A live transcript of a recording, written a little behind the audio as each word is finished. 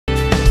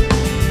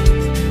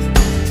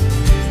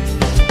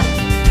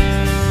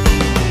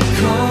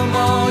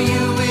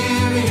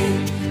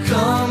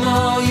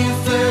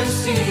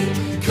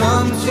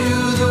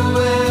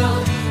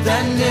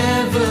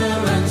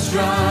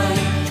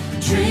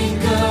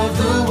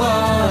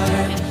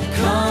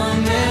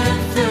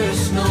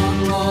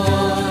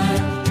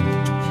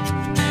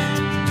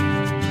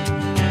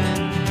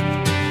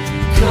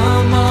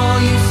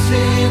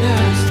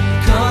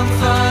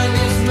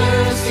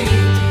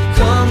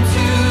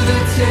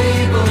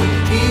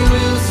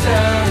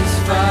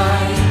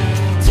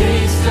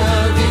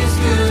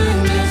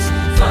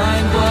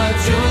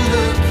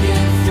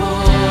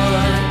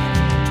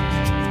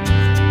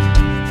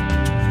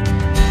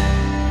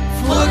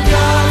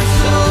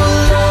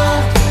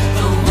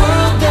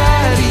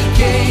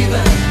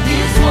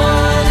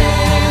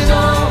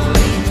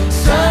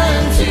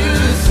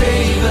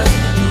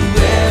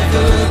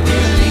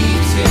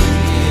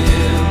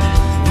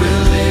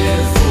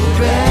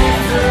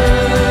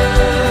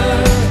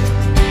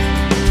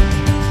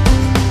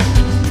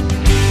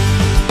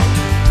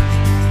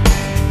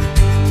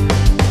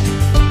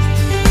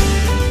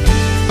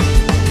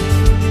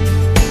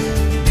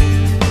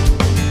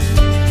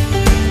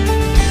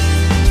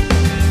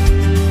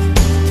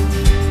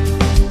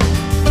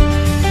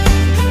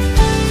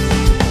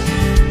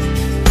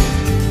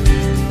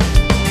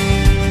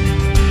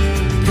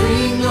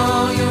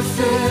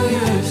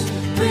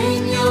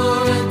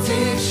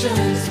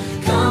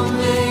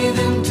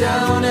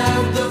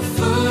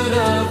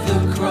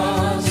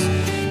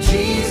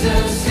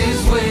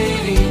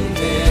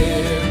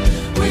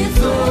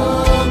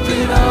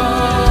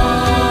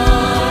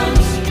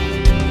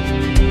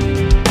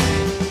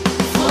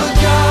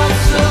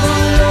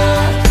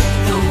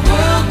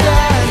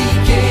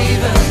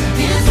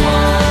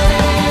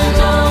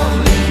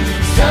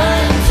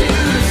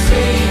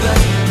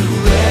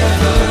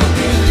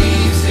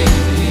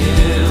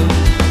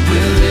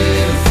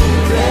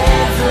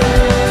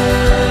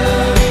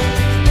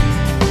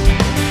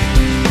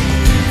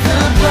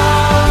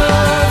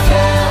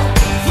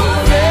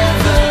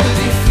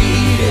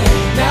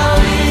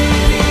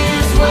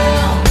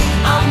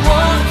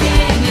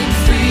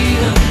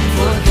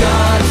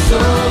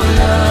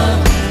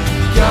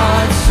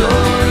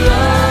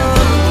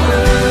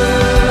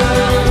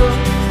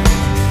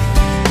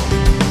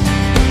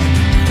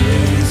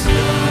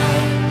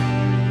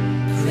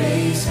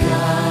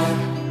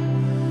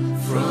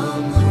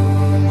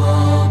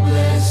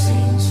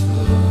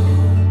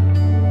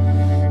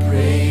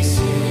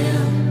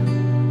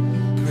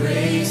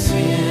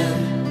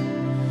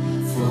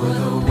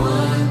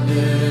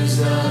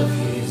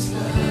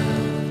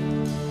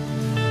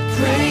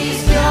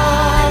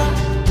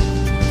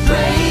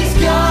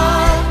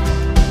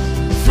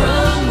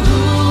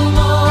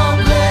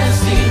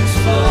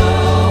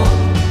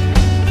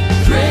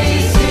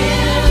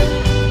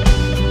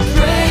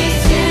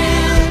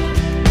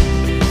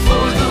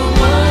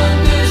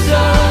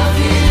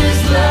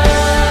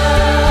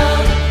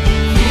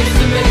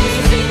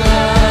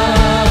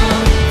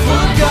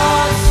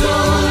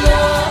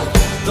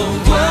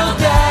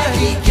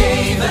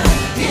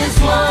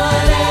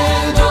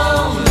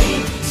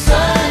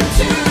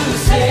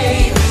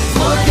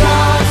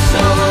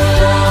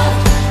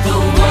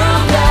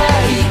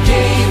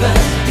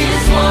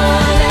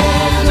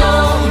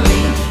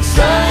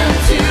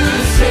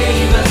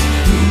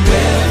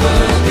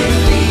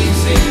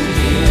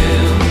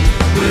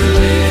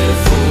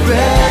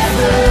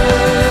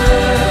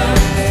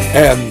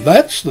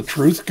that's the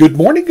truth. Good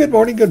morning, good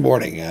morning, good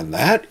morning. And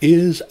that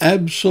is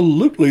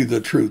absolutely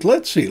the truth.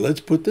 Let's see.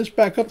 Let's put this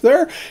back up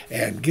there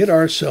and get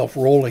ourselves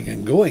rolling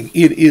and going.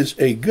 It is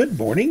a good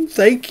morning.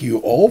 Thank you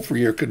all for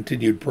your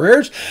continued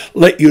prayers.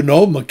 Let you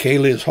know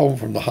Michaela is home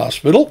from the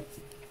hospital.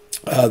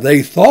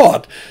 They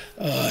thought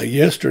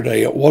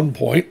yesterday at one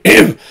point,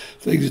 if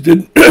things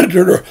didn't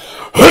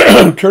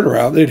turn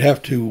around, they'd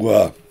have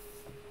to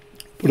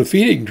put a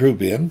feeding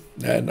tube in,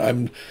 and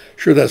I'm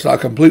sure that's not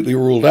completely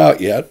ruled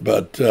out yet,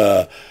 but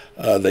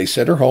they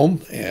sent her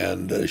home,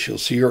 and she'll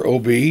see her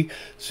OB,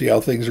 see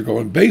how things are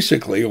going.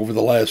 Basically, over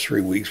the last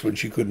 3 weeks, when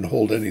she couldn't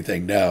hold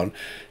anything down,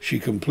 she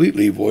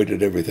completely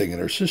voided everything in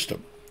her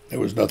system. There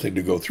was nothing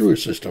to go through her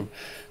system,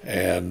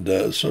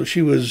 and so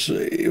she was,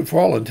 for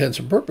all intents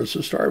and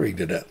purposes, starving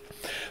to death.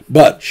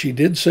 But she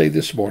did say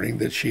this morning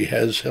that she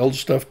has held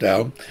stuff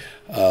down,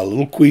 a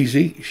little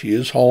queasy. She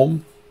is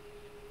home,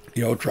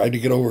 trying to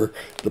get over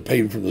the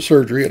pain from the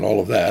surgery and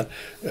all of that.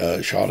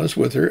 Shauna's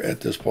with her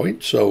at this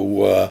point,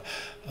 so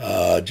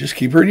just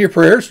keep her in your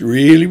prayers.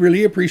 Really,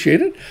 really appreciate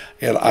it.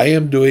 And I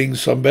am doing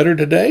some better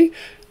today.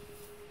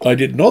 I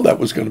didn't know that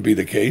was going to be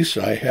the case.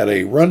 I had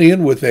a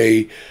run-in with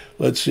I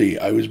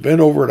was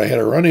bent over and I had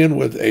a run-in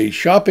with a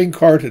shopping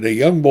cart and a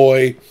young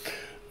boy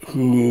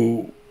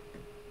who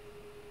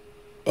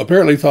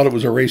apparently thought it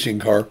was a racing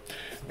car.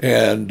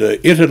 And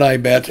it and I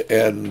met,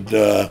 and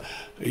but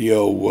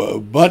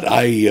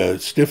I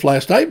stiffed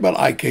last night, but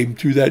I came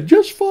through that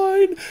just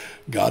fine.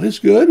 God is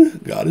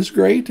good. God is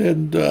great.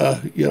 And,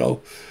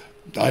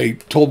 I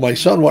told my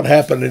son what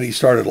happened, and he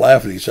started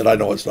laughing. He said, "I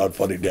know it's not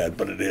funny, Dad,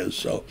 but it is."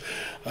 So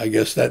I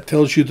guess that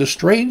tells you the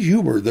strange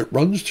humor that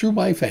runs through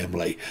my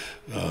family.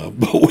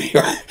 But we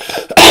are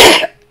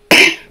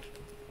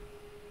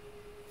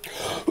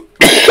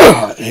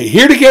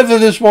here together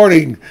this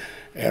morning.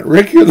 And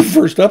Rick, you're the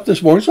first up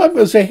this morning, so I'm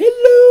going to say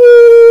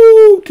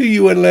hello to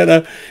you,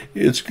 Atlanta.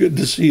 It's good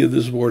to see you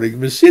this morning.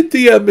 Miss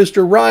Cynthia,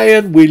 Mr.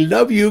 Ryan, we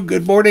love you.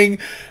 Good morning.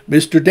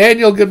 Mr.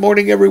 Daniel, good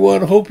morning,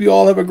 everyone. Hope you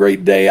all have a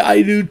great day.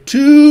 I do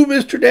too,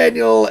 Mr.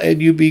 Daniel.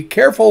 And you be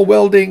careful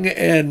welding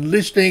and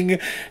listening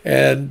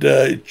and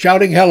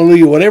shouting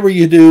hallelujah, whatever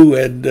you do.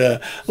 And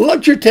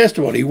loved your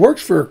testimony. He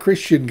works for a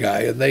Christian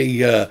guy, and they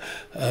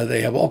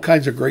have all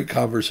kinds of great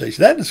conversations.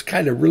 That is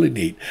kind of really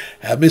neat.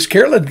 Miss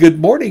Carolyn, good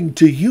morning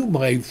to you,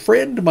 my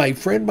friend, my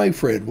friend, my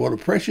friend. What a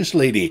precious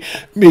lady.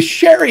 Miss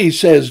Sherry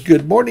says,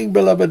 good morning,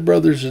 beloved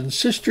brothers and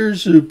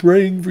sisters.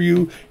 Praying for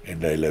you.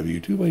 And I love you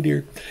too, my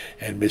dear.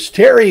 And Miss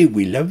Terry,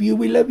 we love you,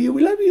 we love you,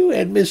 we love you.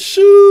 And Miss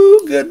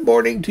Sue, good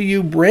morning to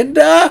you.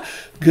 Brenda,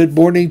 good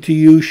morning to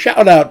you.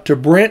 Shout out to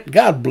Brent.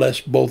 God bless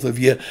both of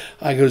you.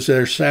 I was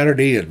there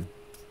Saturday, and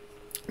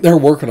they're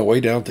working away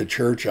down at the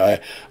church.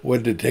 I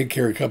went to take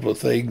care of a couple of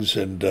things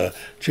and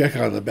check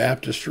on the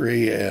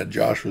baptistry, and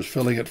Josh was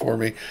filling it for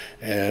me,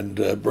 and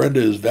Brenda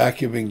is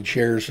vacuuming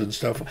chairs and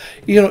stuff.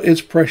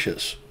 It's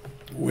precious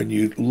when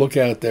you look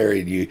out there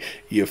and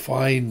you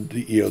find,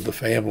 the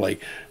family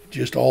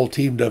just all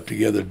teamed up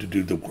together to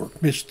do the work.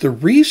 Mr.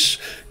 Reese,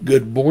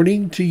 good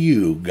morning to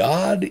you.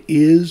 God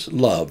is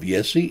love.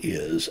 Yes, he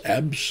is.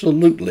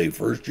 Absolutely.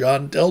 1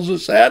 John tells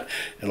us that,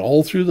 and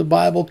all through the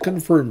Bible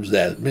confirms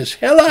that. Miss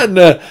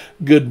Helen,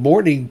 good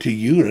morning to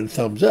you, and a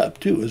thumbs up,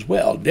 too, as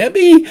well.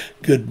 Debbie,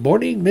 good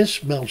morning,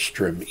 Miss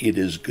Maelstrom. It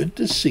is good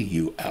to see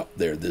you out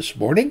there this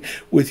morning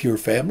with your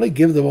family.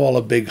 Give them all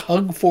a big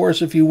hug for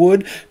us, if you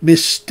would.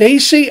 Miss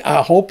Stacy,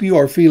 I hope you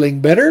are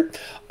feeling better,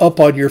 up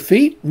on your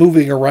feet,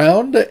 moving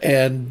around,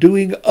 and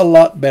doing a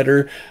lot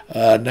better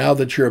now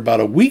that you're about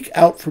a week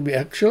out from,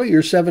 actually,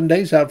 you're 7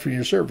 days out from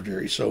your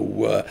surgery.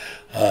 So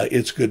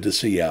it's good to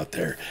see you out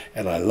there.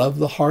 And I love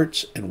the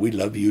hearts, and we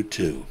love you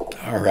too.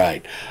 All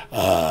right.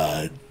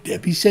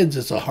 Debbie sends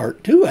us a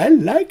heart too. I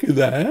like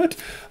that.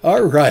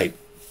 All right.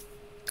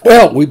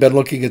 Well, we've been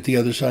looking at the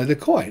other side of the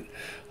coin.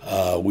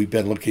 We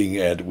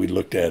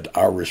looked at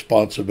our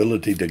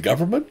responsibility to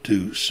government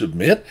to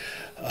submit,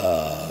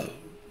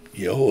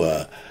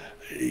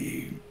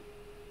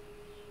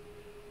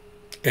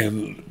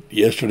 and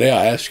yesterday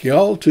I asked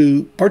y'all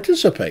to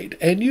participate,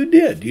 and you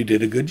did. You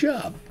did a good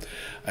job.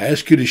 I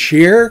asked you to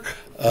share,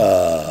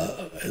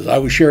 as I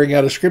was sharing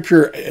out of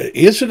Scripture,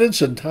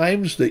 incidents and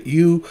times that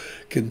you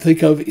can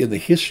think of in the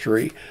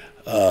history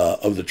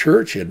of the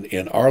church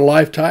in our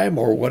lifetime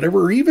or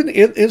whatever, or even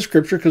in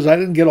Scripture, because I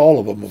didn't get all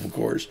of them, of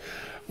course,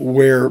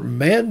 where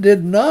man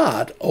did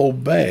not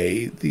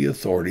obey the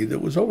authority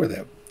that was over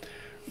them.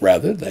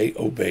 Rather, they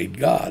obeyed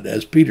God.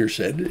 As Peter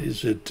said,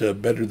 is it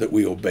better that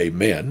we obey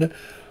men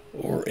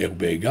or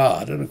obey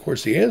God? And, of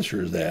course, the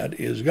answer to that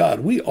is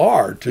God. We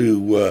are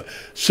to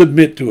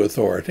submit to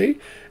authority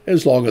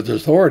as long as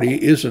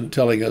authority isn't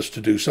telling us to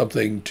do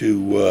something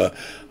that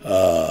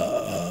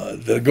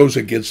goes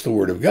against the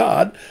Word of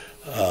God.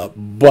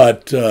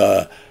 But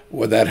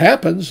when that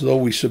happens, though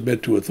we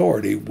submit to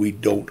authority, we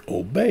don't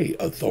obey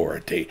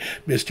authority.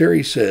 Miss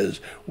Terry says,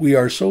 we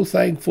are so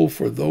thankful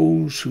for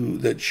those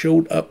that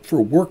showed up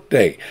for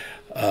workday.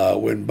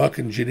 when Buck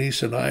and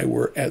Janice and I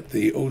were at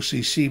the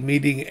OCC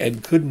meeting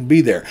and couldn't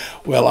be there.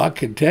 Well, I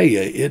can tell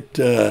you,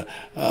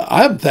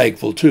 I'm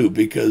thankful too,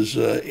 because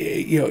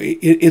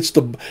it's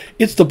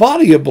the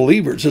body of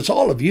believers. It's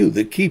all of you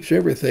that keeps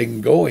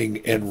everything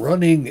going and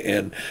running,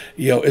 and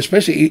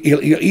especially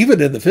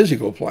even in the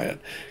physical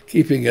plant,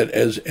 keeping it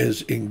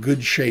as in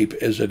good shape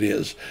as it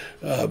is.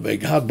 May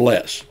God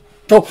bless.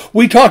 So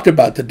we talked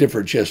about the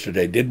difference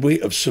yesterday, did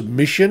we, of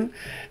submission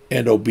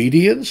and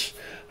obedience.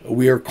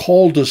 We are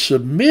called to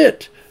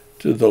submit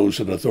to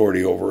those in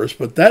authority over us,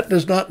 but that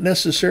does not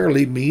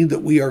necessarily mean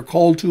that we are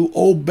called to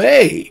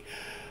obey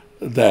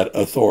that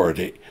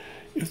authority.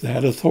 If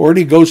that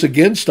authority goes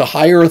against a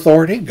higher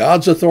authority,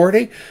 God's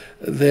authority,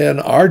 then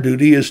our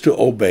duty is to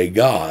obey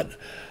God.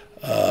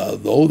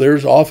 Though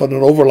there's often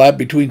an overlap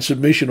between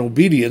submission and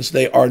obedience,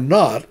 they are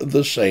not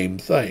the same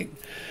thing.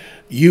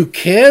 You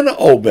can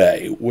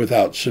obey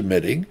without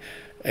submitting,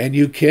 and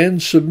you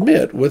can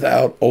submit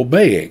without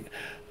obeying.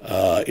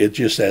 It's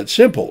just that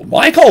simple.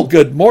 Michael,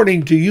 good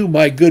morning to you,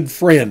 my good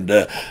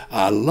friend.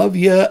 I love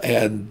you,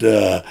 and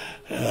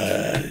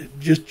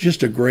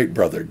just a great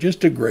brother,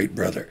 just a great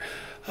brother.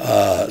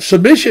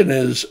 Submission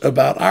is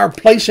about our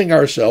placing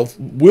ourselves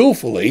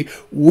willfully,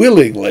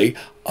 willingly,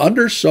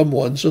 under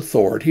someone's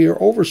authority or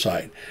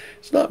oversight.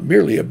 It's not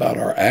merely about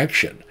our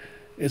action.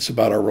 It's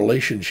about our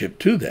relationship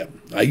to them.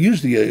 I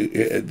used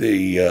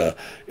the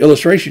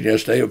illustration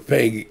yesterday of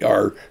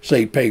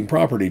paying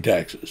property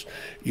taxes.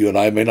 You and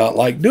I may not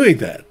like doing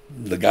that.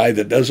 The guy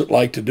that doesn't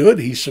like to do it,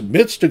 he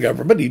submits to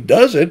government. He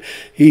does it.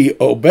 He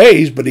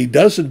obeys, but he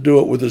doesn't do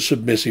it with a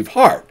submissive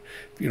heart.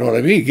 You know what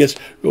I mean? He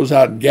goes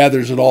out and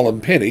gathers it all in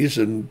pennies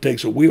and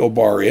takes a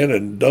wheelbarrow in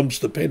and dumps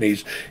the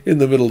pennies in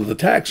the middle of the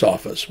tax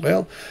office.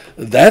 Well,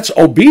 that's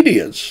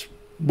obedience,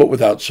 but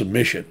without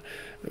submission.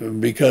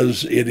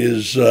 Because it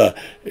is,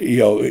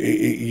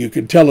 you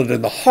can tell it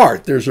in the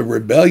heart. There's a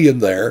rebellion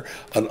there,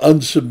 an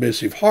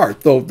unsubmissive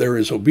heart, though there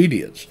is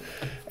obedience.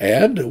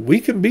 And we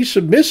can be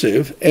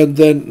submissive and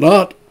then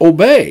not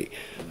obey,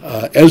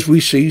 as we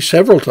see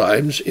several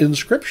times in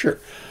Scripture.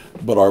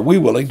 But are we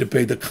willing to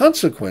pay the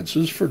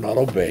consequences for not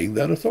obeying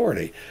that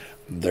authority?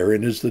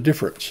 Therein is the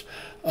difference.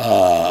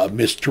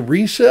 Miss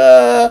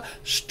Teresa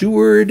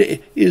Stewart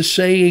is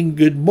saying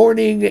good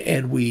morning,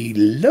 and we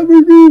love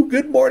you.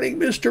 Good morning,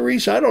 Miss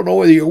Teresa. I don't know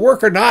whether you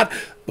work or not,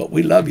 but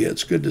we love you.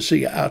 It's good to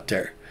see you out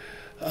there.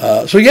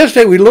 So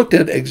yesterday we looked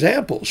at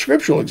examples,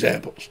 scriptural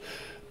examples.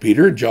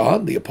 Peter and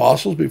John, the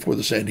apostles before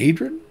the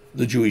Sanhedrin,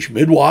 the Jewish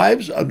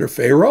midwives under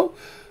Pharaoh,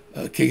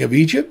 king of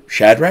Egypt,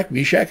 Shadrach,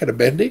 Meshach, and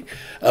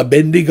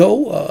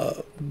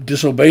Abednego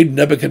disobeyed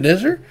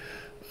Nebuchadnezzar,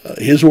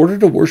 his order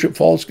to worship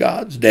false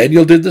gods.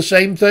 Daniel did the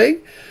same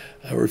thing,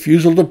 a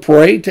refusal to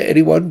pray to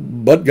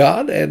anyone but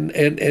God,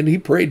 and he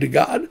prayed to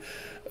God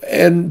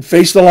and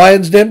faced the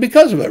lion's den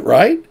because of it,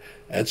 right?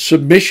 That's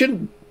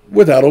submission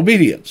without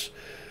obedience.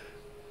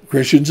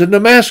 Christians in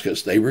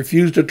Damascus, they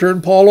refused to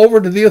turn Paul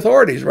over to the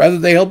authorities. Rather,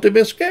 they helped him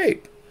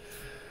escape.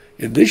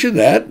 In addition to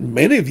that,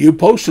 many of you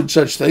posted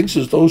such things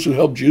as those who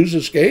helped Jews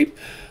escape,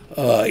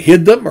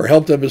 hid them or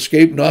helped them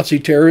escape Nazi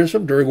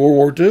terrorism during World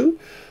War II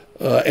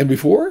and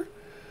before.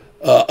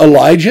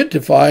 Elijah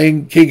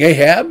defying King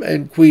Ahab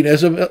and Queen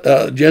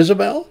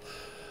Jezebel.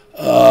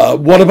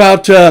 What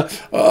about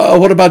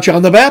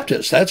John the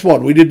Baptist? That's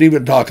one we didn't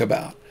even talk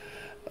about.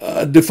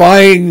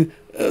 Defying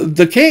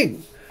the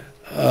king,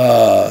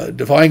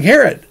 defying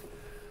Herod.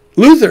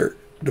 Luther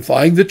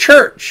defying the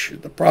church,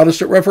 the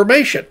Protestant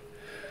Reformation.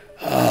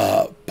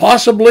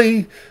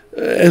 Possibly,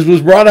 as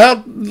was brought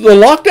out, the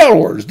lockdown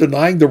orders,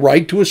 denying the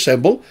right to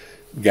assemble,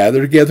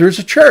 gather together as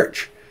a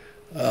church.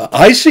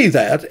 I see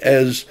that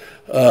as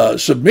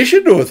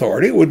submission to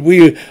authority. Would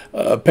we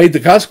pay the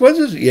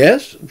consequences?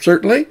 Yes,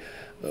 certainly.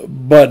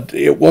 But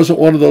it wasn't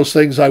one of those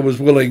things I was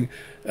willing,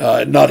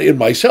 not in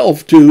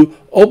myself, to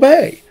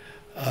obey.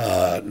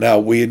 Now,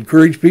 we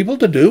encourage people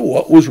to do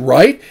what was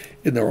right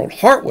in their own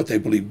heart, what they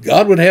believe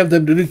God would have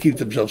them to do, keep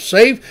themselves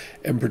safe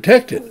and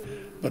protected.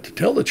 But to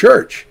tell the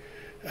church,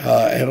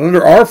 and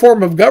under our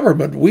form of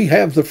government, we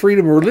have the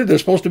freedom of religion.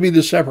 There's supposed to be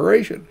this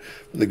separation.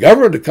 For the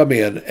government to come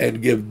in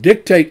and give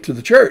dictate to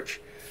the church,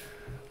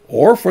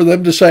 or for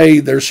them to say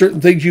there's certain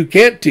things you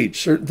can't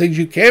teach, certain things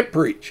you can't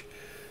preach,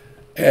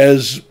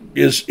 as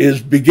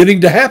is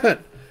beginning to happen.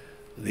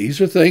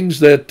 These are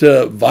things that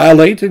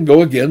violate and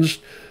go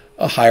against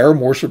a higher,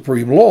 more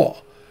supreme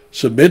law.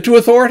 Submit to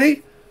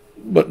authority,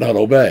 but not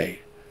obey.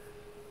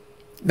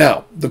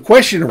 Now, the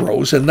question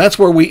arose, and that's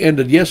where we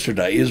ended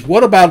yesterday, is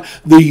what about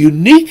the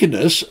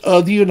uniqueness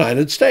of the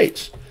United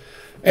States?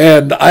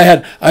 And I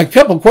had a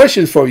couple of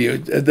questions for you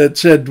that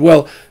said,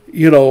 well,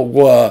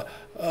 you've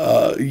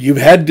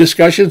had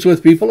discussions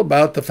with people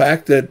about the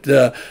fact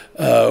that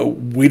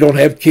we don't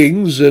have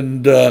kings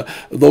and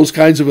those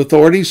kinds of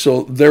authorities,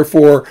 so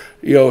therefore,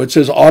 it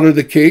says honor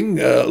the king,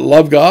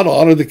 love God,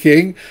 honor the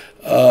king.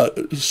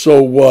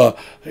 So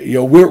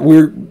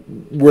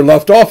we're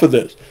left off of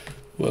this.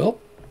 Well,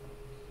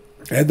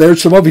 and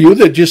there's some of you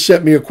that just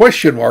sent me a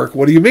question mark.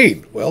 What do you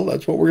mean? Well,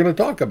 that's what we're going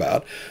to talk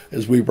about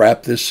as we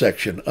wrap this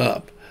section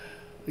up.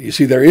 You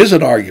see, there is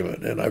an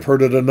argument, and I've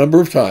heard it a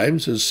number of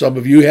times, as some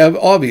of you have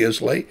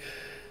obviously,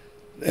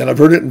 and I've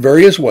heard it in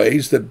various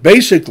ways, that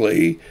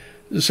basically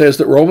says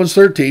that Romans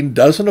 13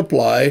 doesn't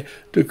apply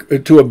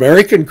to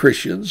American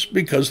Christians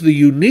because of the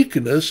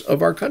uniqueness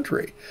of our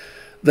country.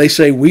 They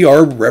say we are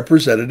a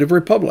representative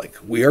republic.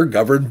 We are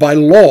governed by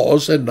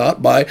laws and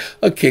not by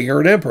a king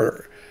or an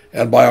emperor.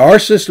 And by our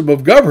system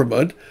of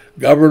government,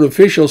 government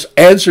officials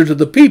answer to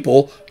the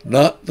people,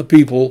 not the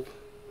people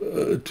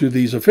to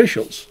these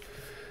officials.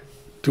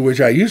 To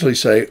which I usually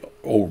say,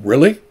 oh,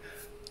 really?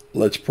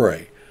 Let's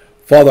pray.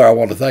 Father, I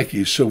want to thank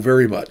you so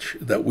very much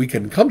that we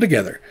can come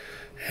together.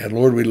 And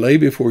Lord, we lay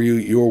before you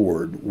your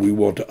word. We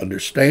want to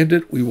understand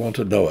it. We want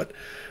to know it.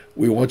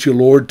 We want you,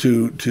 Lord,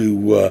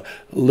 to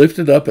lift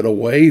it up in a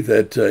way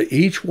that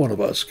each one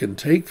of us can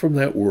take from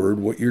that word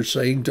what you're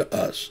saying to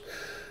us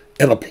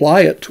and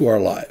apply it to our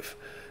life.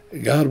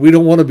 God, we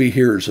don't want to be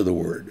hearers of the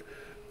word.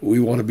 We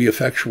want to be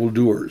effectual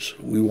doers.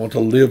 We want to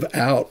live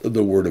out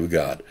the word of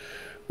God.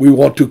 We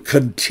want to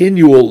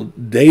continue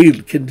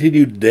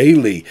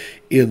daily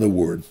in the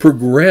word,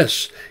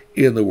 progress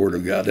in the word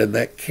of God. And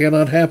that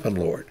cannot happen,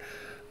 Lord,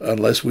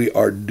 unless we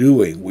are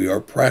doing, we are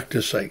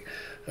practicing,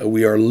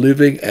 we are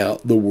living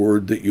out the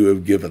word that you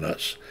have given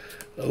us.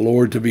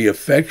 Lord, to be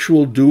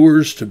effectual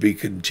doers, to be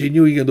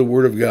continuing in the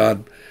word of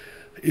God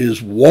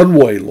is one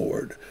way,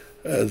 Lord,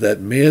 that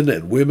men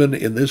and women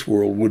in this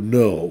world would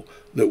know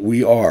that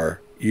we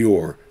are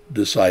your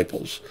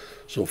disciples.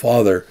 So,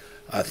 Father,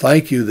 I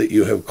thank you that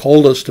you have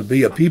called us to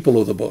be a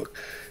people of the book.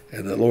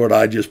 And that, Lord,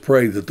 I just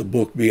pray that the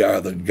book be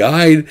the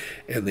guide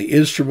and the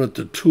instrument,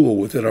 the tool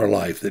within our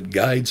life that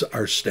guides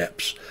our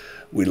steps.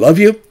 We love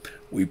you,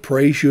 we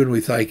praise you, and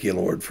we thank you,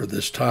 Lord, for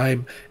this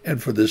time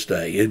and for this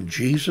day. In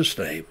Jesus'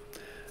 name,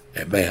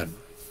 amen.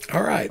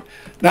 All right.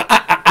 Now,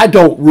 I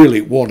don't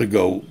really want to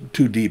go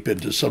too deep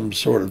into some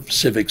sort of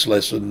civics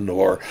lesson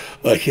or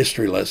a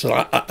history lesson.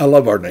 I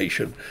love our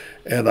nation,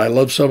 and I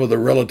love some of the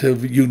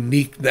relative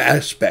unique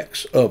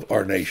aspects of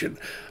our nation.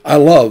 I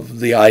love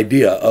the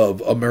idea of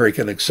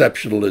American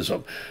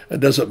exceptionalism. It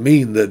doesn't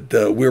mean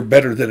that we're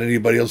better than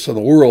anybody else in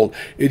the world.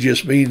 It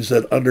just means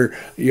that under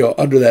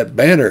that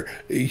banner,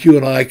 you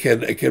and I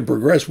can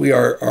progress. We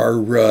are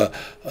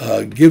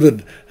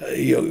given,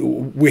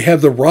 we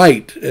have the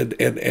right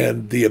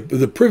and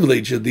the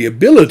privilege and the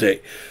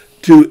ability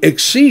to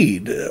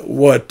exceed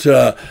what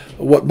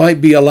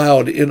might be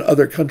allowed in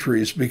other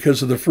countries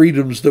because of the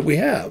freedoms that we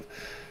have.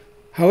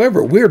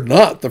 However, we're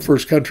not the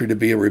first country to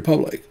be a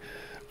republic.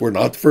 We're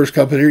not the first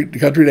country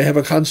to have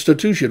a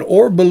constitution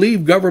or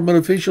believe government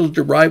officials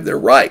derive their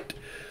right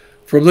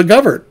from the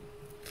governed,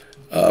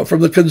 from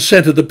the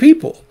consent of the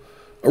people.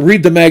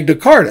 Read the Magna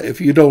Carta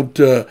if you don't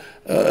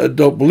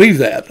believe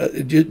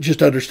that.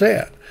 Just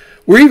understand.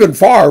 We're even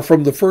far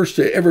from the first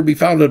to ever be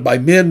founded by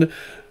men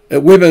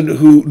and women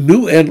who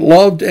knew and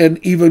loved and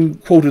even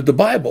quoted the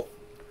Bible.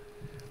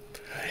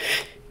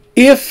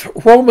 If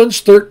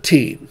Romans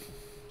 13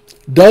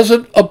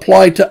 doesn't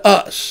apply to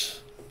us,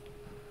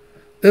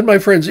 then, my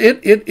friends,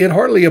 it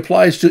hardly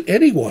applies to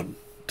anyone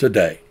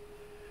today,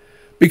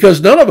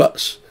 because none of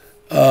us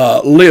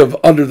live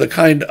under the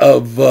kind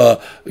of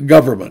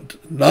government,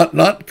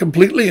 not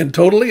completely and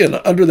totally, and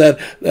under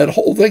that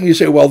whole thing. You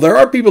say, well, there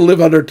are people who live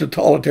under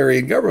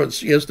totalitarian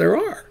governments. Yes, there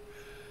are,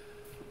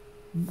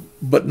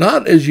 but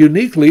not as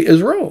uniquely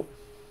as Rome.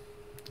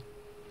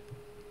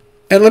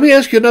 And let me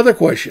ask you another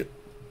question.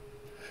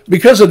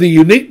 Because of the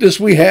uniqueness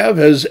we have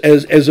as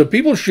a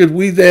people, should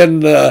we then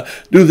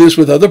do this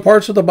with other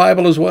parts of the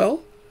Bible as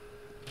well?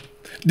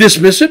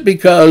 Dismiss it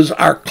because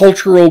our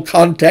cultural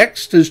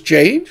context has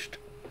changed?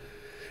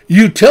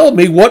 You tell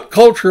me what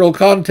cultural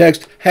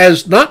context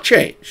has not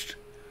changed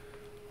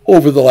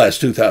over the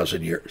last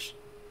 2,000 years.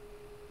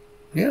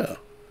 Yeah.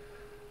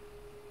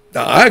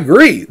 Now, I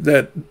agree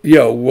that,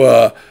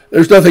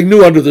 there's nothing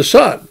new under the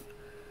sun.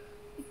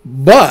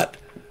 But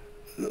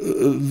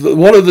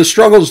one of the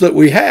struggles that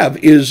we have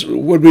is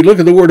when we look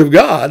at the Word of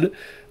God,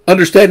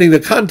 understanding the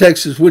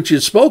context in which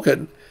it's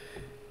spoken,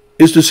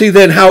 is to see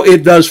then how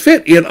it does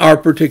fit in our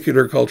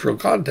particular cultural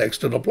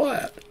context and apply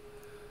it.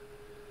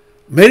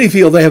 Many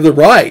feel they have the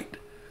right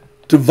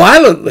to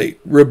violently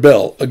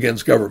rebel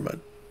against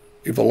government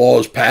if a law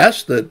is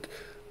passed that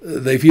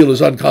they feel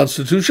is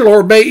unconstitutional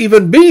or may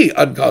even be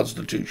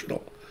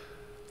unconstitutional.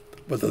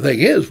 But the thing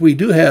is, we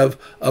do have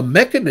a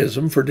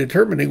mechanism for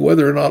determining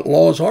whether or not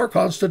laws are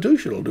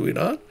constitutional, do we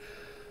not?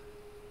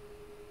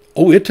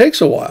 Oh, it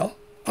takes a while.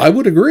 I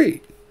would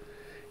agree.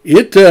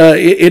 It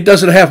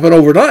doesn't happen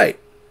overnight.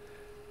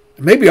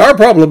 Maybe our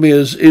problem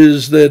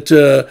is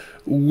that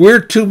we're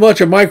too much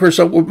a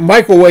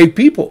microwave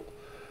people.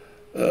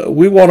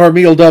 We want our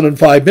meal done in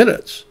 5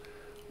 minutes.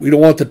 We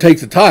don't want to take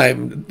the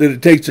time that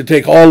it takes to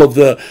take all of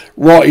the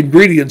raw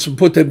ingredients and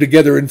put them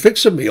together and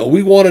fix a meal.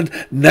 We want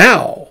it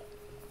now.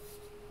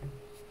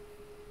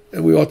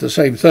 And we want the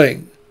same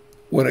thing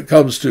when it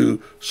comes to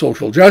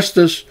social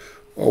justice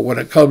or when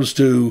it comes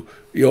to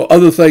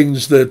other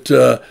things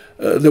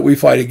that we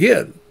fight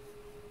against.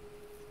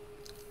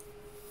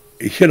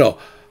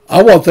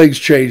 I want things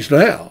changed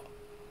now.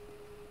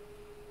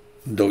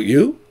 Don't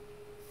you?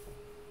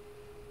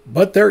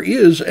 But there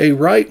is a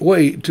right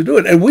way to do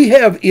it. And we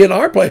have in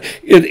our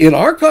in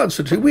our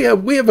Constitution,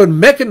 we have a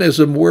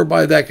mechanism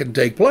whereby that can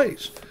take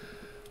place.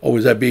 Oh,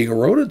 is that being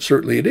eroded?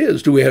 Certainly it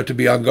is. Do we have to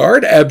be on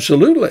guard?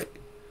 Absolutely.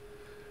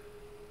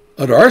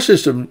 Under our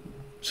system,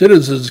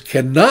 citizens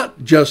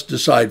cannot just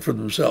decide for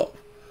themselves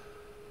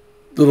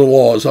that a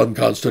law is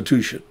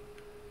unconstitutional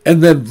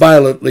and then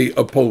violently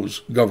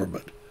oppose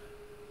government.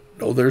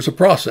 No, there's a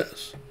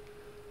process.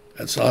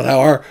 That's not how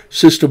our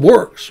system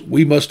works.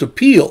 We must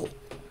appeal,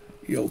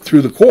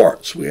 through the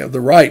courts. We have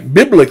the right,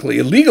 biblically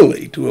and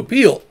legally, to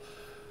appeal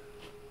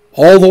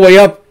all the way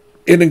up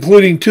and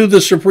including to the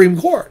Supreme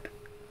Court.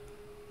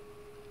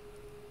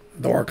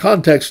 Though our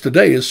context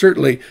today is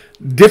certainly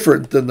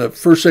different than the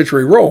first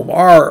century Rome,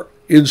 our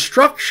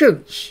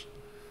instructions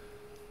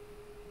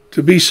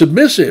to be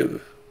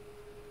submissive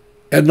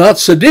and not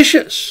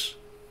seditious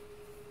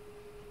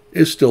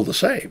is still the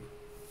same.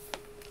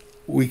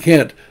 We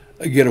can't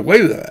get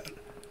away with that.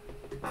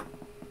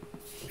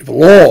 If a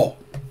law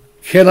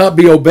cannot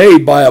be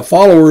obeyed by a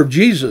follower of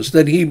Jesus,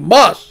 then he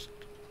must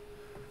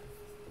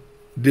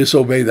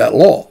disobey that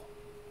law,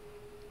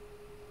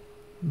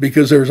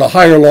 because there's a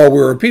higher law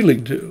we're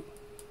appealing to.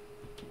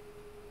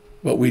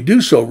 But we do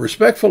so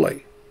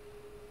respectfully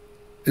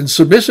and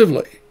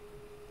submissively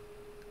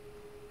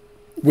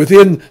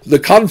within the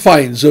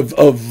confines of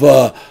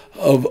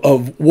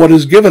what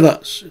is given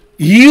us,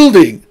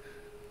 yielding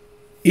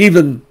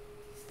even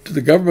to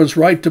the government's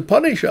right to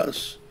punish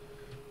us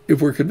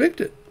if we're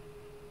convicted.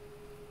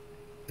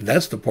 And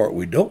that's the part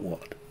we don't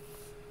want.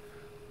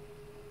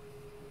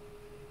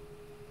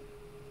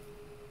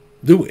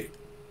 Do we?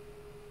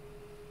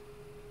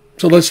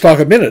 So let's talk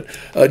a minute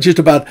just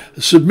about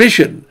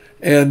submission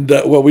and,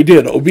 we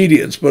did,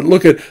 obedience. But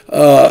look at,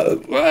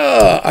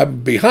 I'm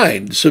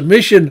behind,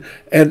 submission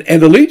and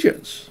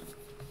allegiance.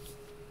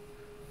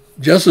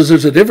 Just as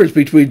there's a difference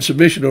between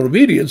submission and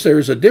obedience, there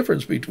is a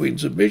difference between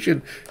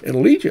submission and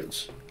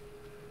allegiance.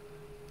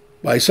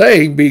 By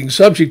saying being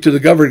subject to the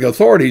governing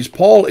authorities,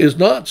 Paul is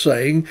not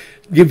saying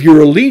give your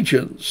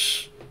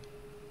allegiance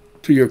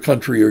to your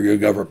country or your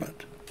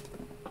government.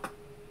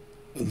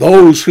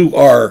 Those who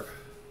are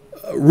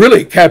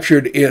really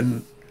captured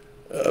in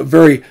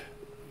very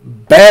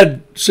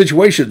bad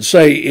situations,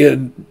 say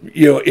in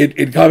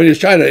communist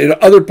China, in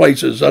other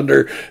places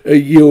under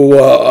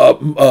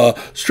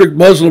strict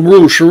Muslim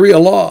rule, Sharia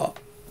law,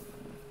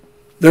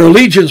 their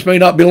allegiance may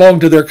not belong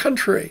to their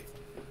country,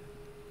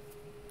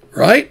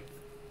 right?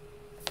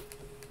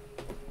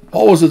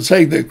 Paul wasn't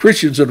saying that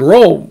Christians in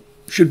Rome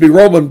should be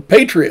Roman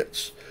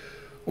patriots,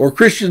 or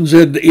Christians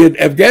in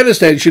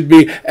Afghanistan should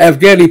be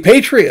Afghani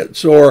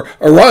patriots, or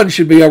Iran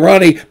should be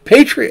Irani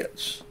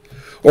patriots,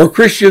 or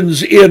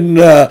Christians in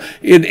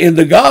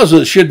the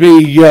Gaza should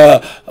be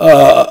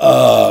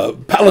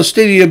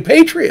Palestinian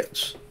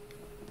patriots.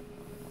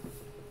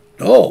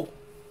 No.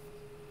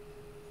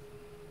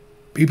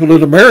 People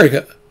in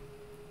America,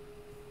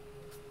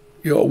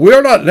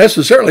 we're not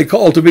necessarily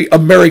called to be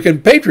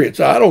American patriots.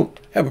 I don't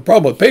have a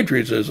problem with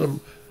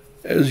patriotism,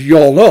 as you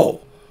all know.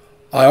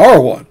 I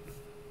are one.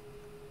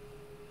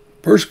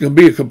 A person can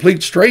be a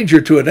complete stranger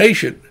to a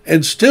nation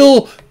and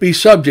still be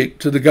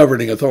subject to the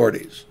governing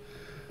authorities.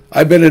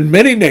 I've been in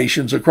many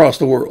nations across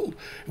the world.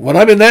 When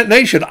I'm in that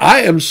nation,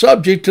 I am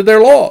subject to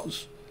their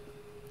laws.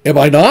 Am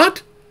I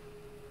not?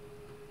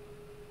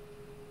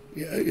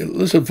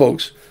 Listen,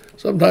 folks,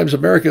 sometimes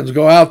Americans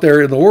go out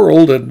there in the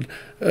world and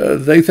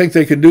they think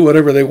they can do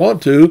whatever they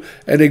want to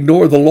and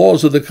ignore the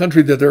laws of the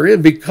country that they're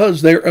in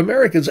because they're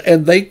Americans,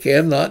 and they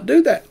cannot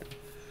do that.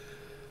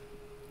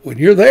 When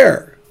you're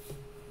there,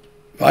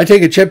 if I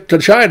take a trip to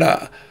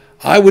China,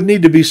 I would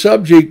need to be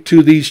subject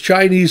to these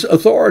Chinese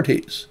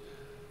authorities.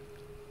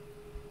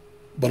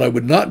 But I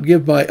would not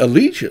give my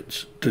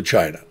allegiance to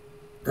China,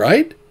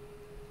 right?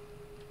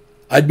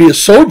 I'd be a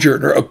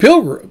sojourner, a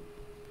pilgrim,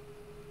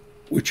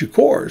 which, of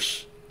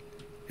course,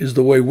 is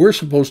the way we're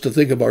supposed to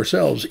think of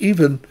ourselves,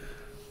 even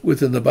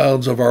within the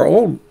bounds of our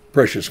own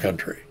precious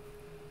country.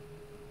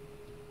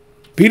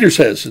 Peter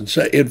says in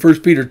 1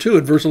 Peter 2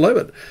 and verse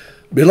 11,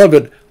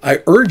 "Beloved,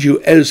 I urge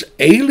you as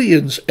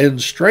aliens and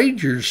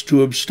strangers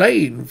to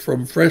abstain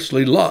from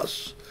fleshly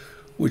lusts,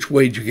 which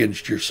wage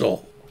against your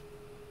soul."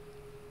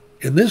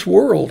 In this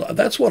world,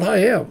 that's what I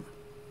am.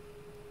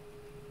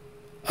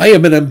 I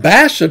am an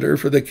ambassador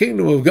for the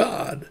kingdom of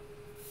God.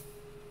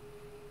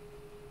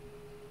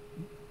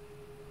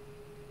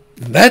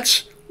 And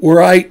that's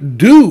where I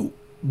do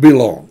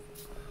belong.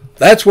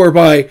 That's where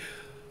my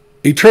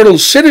eternal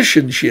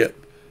citizenship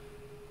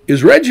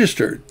is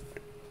registered.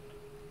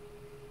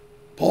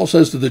 Paul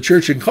says to the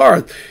church in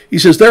Corinth, he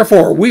says,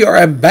 "Therefore, we are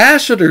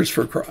ambassadors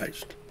for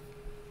Christ.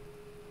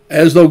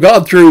 As though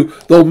God,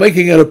 though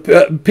making an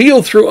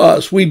appeal through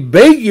us, we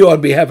beg you on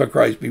behalf of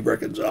Christ, be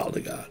reconciled to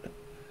God."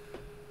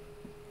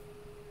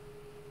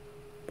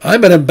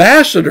 I'm an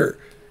ambassador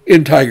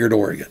in Tigard,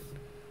 Oregon,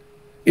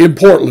 in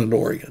Portland,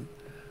 Oregon.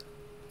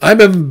 I'm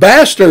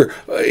ambassador.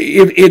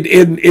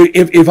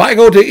 If I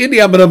go to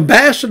India, I'm an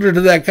ambassador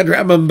to that country.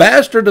 I'm an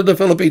ambassador to the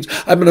Philippines.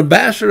 I'm an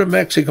ambassador to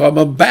Mexico. I'm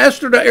an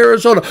ambassador to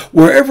Arizona.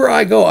 Wherever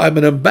I go, I'm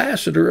an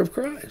ambassador of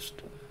Christ.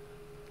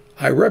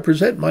 I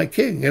represent my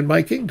king and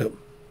my kingdom.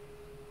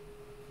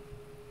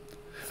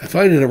 I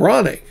find it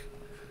ironic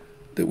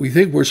that we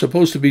think we're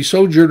supposed to be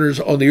sojourners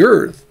on the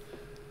earth,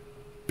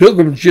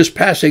 pilgrims just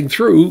passing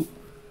through,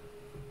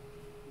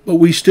 but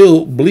we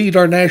still bleed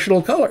our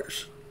national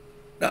colors.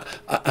 Now,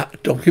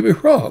 don't get me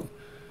wrong.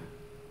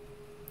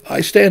 I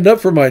stand up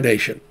for my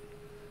nation.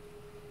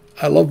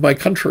 I love my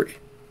country.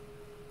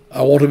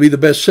 I want to be the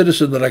best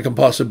citizen that I can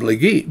possibly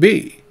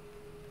be.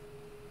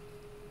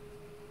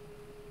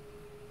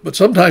 But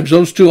sometimes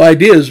those two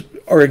ideas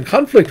are in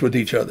conflict with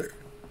each other.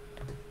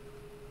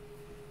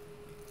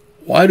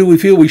 Why do we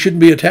feel we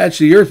shouldn't be attached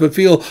to the earth, but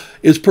feel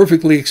it's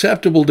perfectly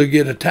acceptable to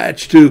get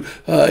attached to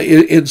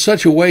in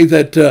such a way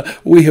that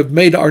we have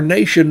made our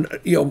nation,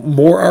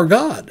 more our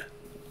God?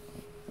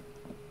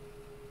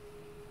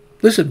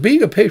 Listen,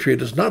 being a patriot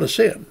is not a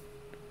sin.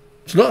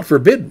 It's not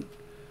forbidden.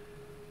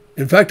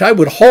 In fact, I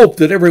would hope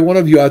that every one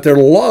of you out there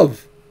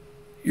love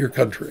your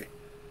country,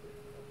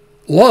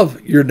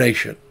 love your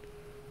nation,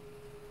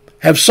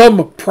 have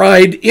some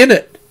pride in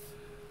it.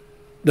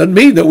 Doesn't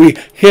mean that we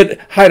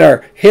hide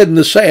our head in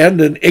the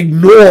sand and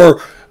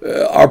ignore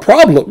our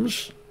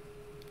problems,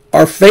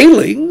 our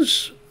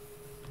failings.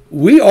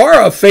 We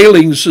are a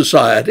failing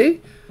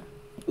society.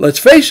 Let's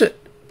face it.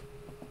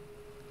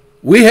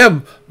 We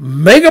have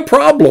mega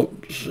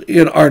problems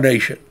in our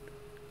nation.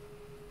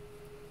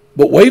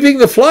 But waving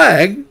the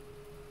flag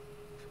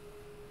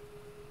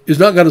is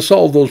not going to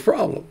solve those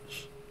problems.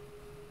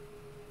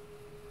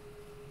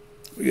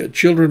 We have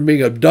children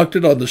being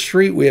abducted on the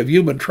street. We have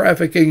human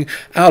trafficking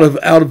out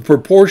of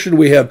proportion.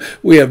 We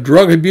have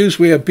drug abuse.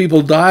 We have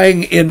people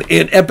dying in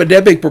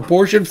epidemic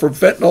proportion from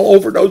fentanyl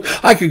overdose.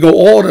 I could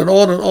go on and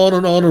on and on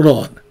and on and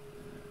on.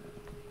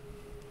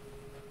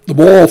 The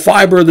moral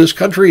fiber of this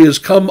country has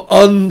come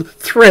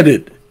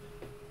unthreaded.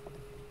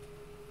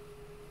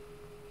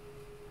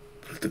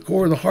 But at the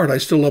core of the heart, I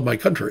still love my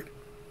country.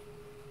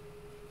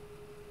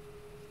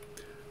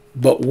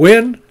 But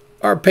when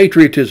our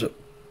patriotism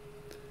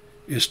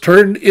is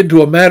turned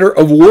into a matter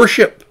of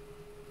worship,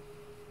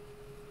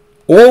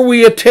 or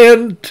we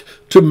attend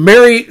to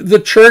marry the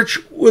church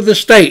with the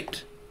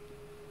state,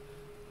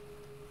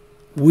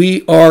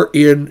 we are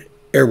in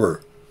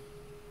error.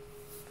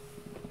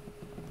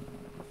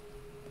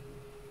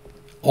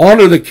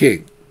 Honor the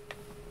king.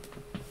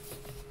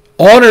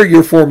 Honor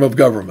your form of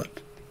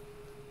government.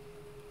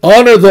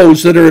 Honor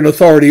those that are in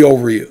authority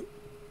over you.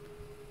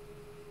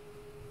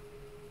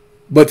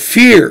 But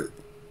fear,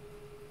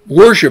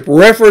 worship,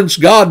 reverence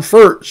God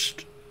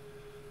first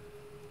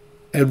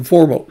and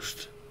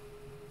foremost.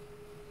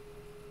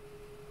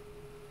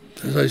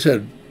 As I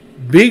said,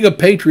 being a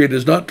patriot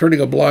is not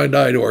turning a blind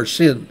eye to our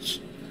sins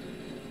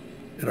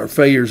and our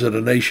failures as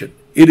a nation.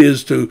 It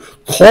is to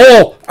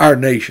call our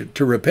nation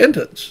to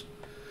repentance,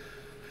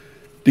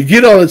 to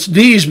get on its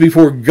knees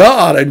before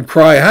God and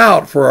cry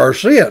out for our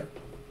sin.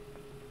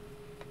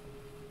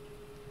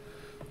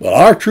 Well,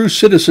 our true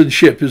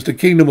citizenship is the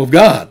kingdom of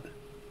God.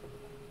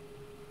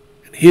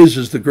 And His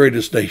is the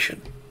greatest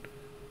nation.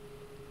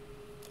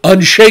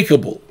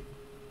 Unshakable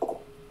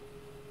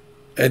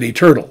and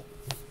eternal.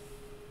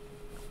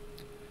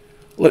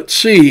 Let's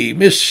see.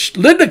 Miss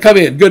Linda come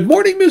in. Good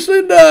morning, Miss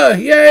Linda.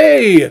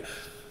 Yay.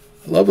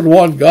 Love and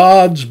want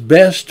God's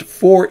best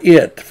for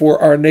it, for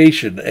our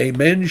nation.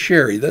 Amen,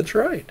 Sherry. That's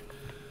right.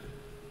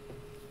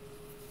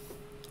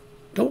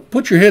 Don't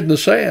put your head in the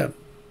sand.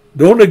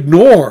 Don't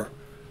ignore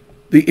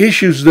the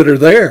issues that are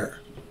there.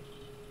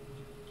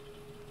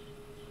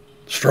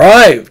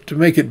 Strive to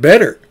make it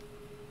better.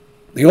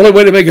 The only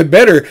way to make it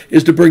better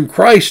is to bring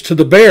Christ to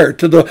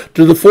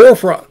the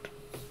forefront.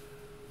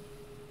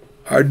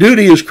 Our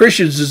duty as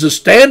Christians is to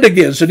stand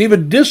against and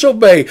even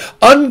disobey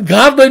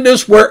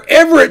ungodliness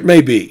wherever it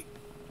may be,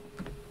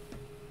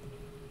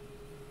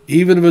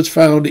 even if it's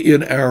found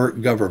in our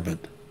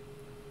government.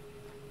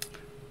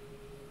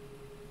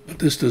 But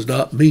this does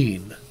not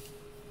mean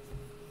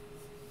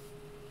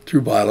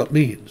through violent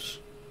means.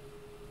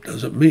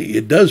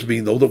 It does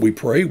mean, though, that we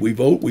pray, we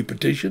vote, we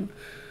petition,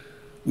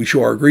 we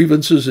show our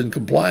grievances in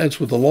compliance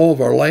with the law of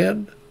our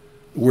land.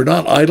 We're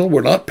not idle,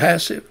 we're not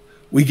passive.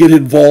 We get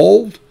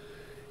involved.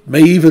 It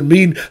may even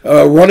mean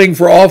running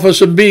for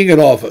office and being in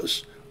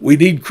office. We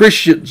need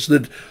Christians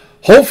that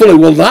hopefully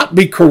will not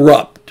be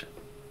corrupt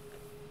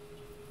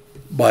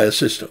by a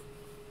system.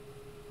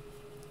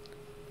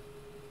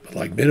 But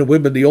like men and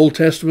women in the Old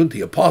Testament,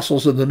 the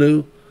apostles in the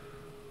New,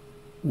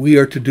 we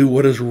are to do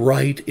what is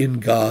right in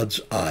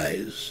God's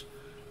eyes,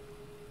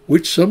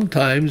 which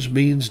sometimes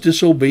means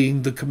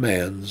disobeying the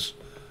commands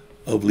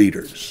of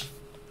leaders.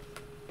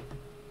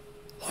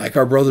 Like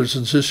our brothers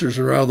and sisters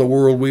around the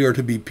world, we are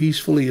to be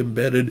peacefully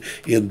embedded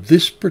in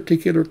this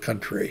particular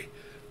country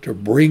to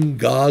bring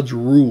God's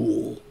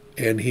rule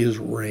and His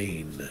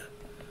reign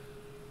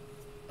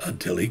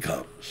until He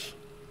comes.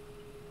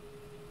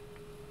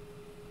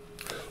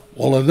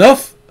 Well,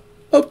 enough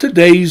of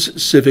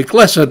today's civic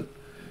lesson.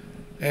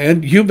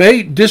 And you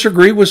may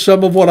disagree with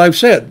some of what I've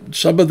said.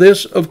 Some of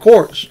this, of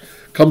course,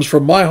 comes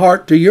from my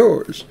heart to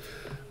yours.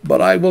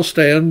 But I will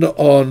stand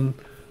on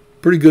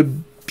pretty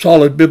good,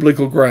 solid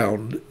biblical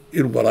ground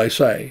in what I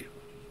say.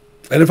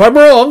 And if I'm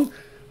wrong,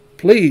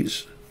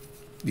 please,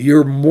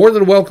 you're more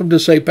than welcome to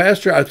say,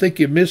 Pastor, I think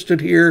you missed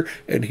it here,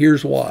 and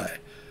here's why.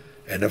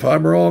 And if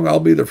I'm wrong, I'll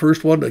be the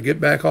first one to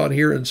get back on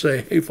here and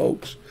say, hey,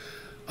 folks,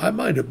 I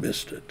might have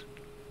missed it.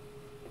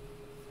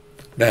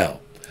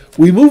 Now,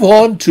 we move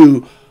on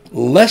to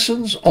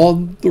lessons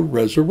on the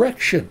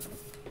resurrection.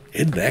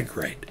 Isn't that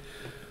great?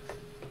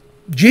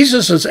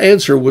 Jesus'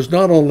 answer was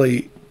not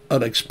only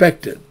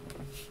unexpected,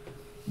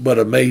 but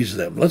amazed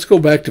them. Let's go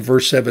back to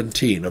verse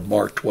 17 of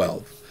Mark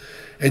 12.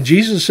 And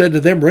Jesus said to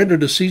them, render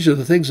to Caesar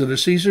the things that are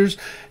Caesar's,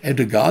 and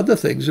to God the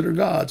things that are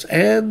God's.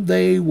 And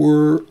they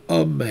were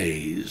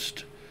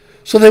amazed.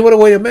 So they went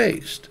away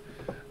amazed.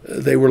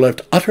 They were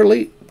left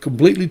utterly,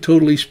 completely,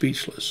 totally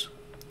speechless.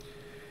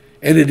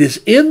 And it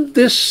is in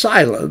this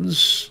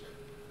silence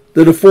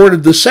that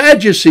afforded the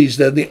Sadducees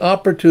then the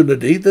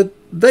opportunity that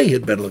they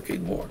had been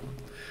looking for.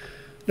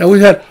 Now,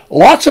 we've had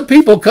lots of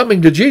people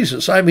coming to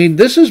Jesus. I mean,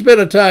 this has been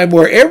a time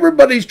where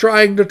everybody's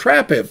trying to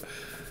trap him.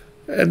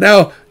 And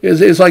now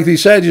it's like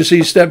these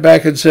Sadducees stepped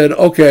back and said,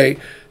 okay,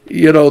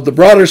 you know, the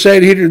broader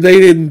Sanhedrin, they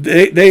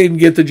didn't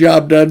get the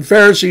job done.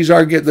 Pharisees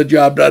aren't getting the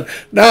job done.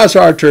 Now it's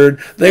our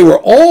turn. They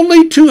were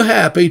only too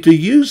happy to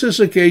use this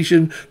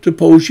occasion to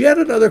pose yet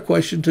another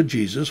question to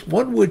Jesus,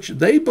 one which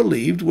they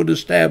believed would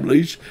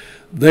establish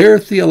their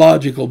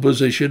theological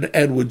position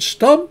and would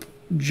stump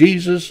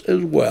Jesus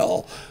as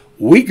well.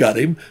 We got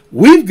him.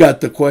 We've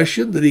got the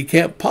question that he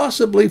can't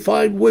possibly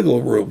find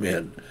wiggle room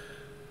in.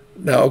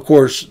 Now, of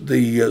course,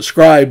 the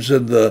scribes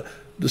and the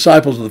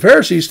disciples of the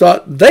Pharisees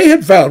thought they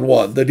had found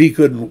one that he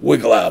couldn't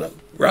wiggle out of,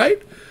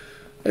 right?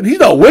 And he's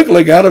not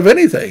wiggling out of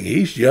anything.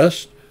 He's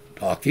just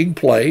talking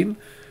plain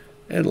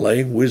and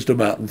laying wisdom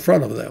out in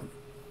front of them.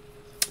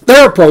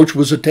 Their approach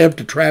was an attempt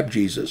to trap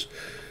Jesus.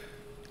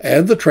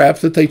 And the trap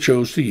that they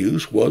chose to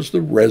use was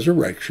the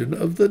resurrection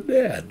of the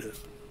dead.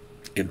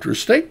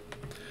 Interesting.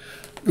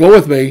 Go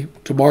with me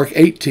to Mark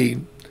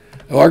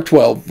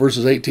 12,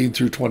 verses 18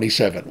 through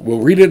 27. We'll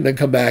read it and then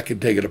come back and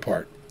take it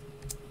apart.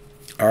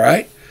 All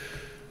right?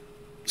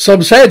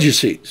 Some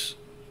Sadducees.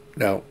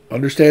 Now,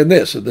 understand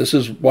this, and this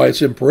is why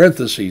it's in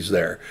parentheses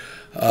there.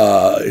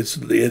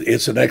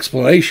 It's an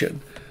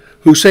explanation.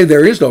 Who say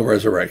there is no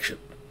resurrection.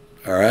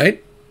 All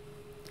right?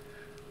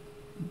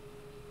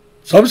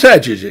 Some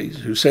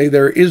Sadducees who say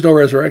there is no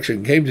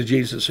resurrection came to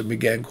Jesus and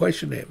began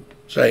questioning him,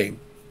 saying,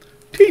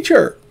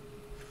 Teacher,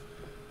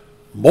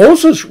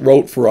 Moses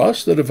wrote for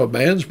us that if a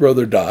man's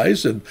brother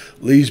dies and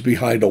leaves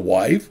behind a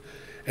wife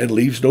and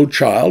leaves no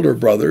child or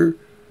brother,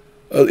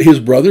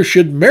 his brother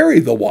should marry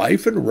the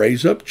wife and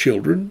raise up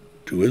children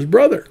to his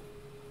brother.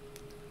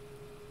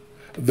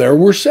 There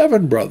were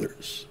 7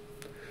 brothers,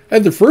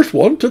 and the first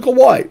one took a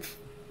wife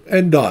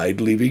and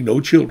died, leaving no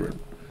children.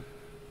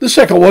 The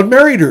second one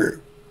married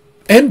her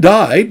and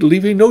died,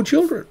 leaving no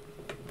children.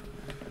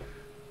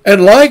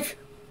 And like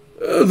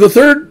the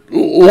third,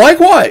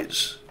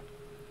 likewise.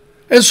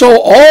 And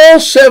so all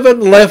 7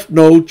 left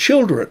no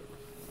children.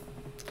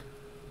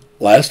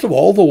 Last of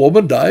all, the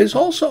woman dies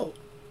also.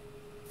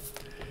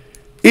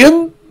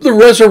 In the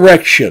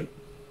resurrection,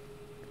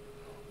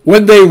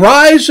 when they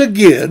rise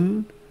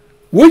again,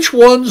 which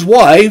one's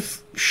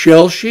wife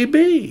shall she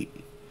be?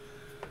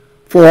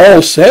 For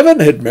all 7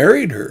 had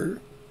married her.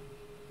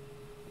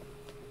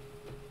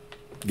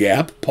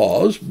 Gap,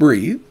 pause,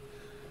 breathe.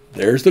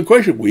 There's the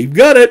question. We've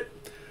got it.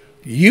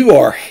 You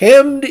are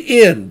hemmed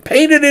in,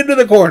 painted into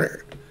the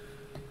corner.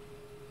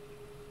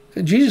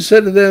 And Jesus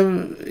said to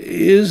them,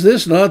 Is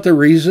this not the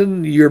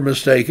reason you're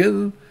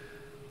mistaken,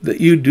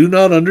 that you do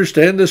not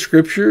understand the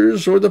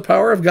Scriptures or the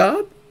power of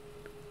God?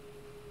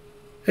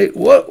 Hey,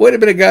 wait a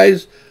minute,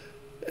 guys.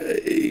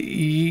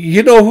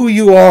 You know who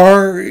you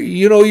are.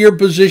 You know your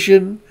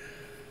position.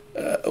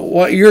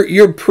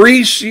 You're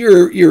priests.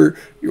 You're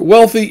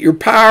wealthy. You're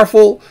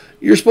powerful.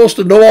 You're supposed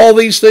to know all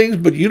these things,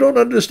 but you don't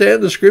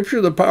understand the Scripture,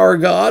 the power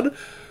of God.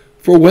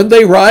 For when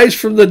they rise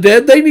from the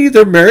dead, they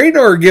neither marry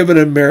nor are given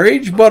in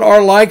marriage, but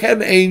are like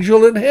an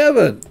angel in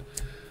heaven.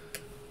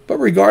 But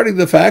regarding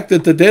the fact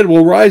that the dead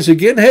will rise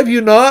again, have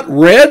you not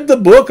read the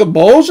book of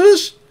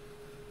Moses?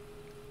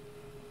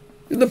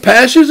 In the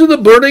passage of the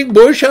burning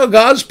bush, how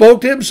God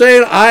spoke to him,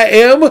 saying, I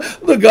am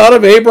the God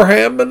of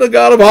Abraham and the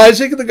God of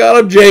Isaac and the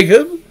God of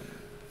Jacob.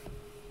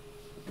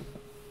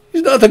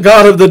 He's not the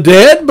God of the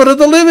dead, but of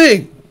the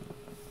living.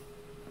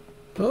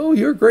 Oh,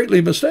 you're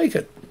greatly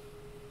mistaken.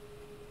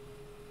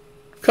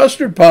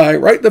 Custard pie,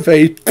 right in the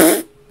face.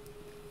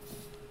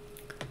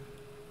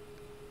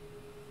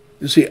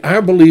 You see,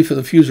 our belief in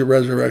the future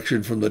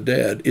resurrection from the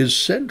dead is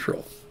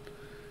central.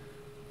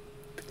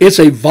 It's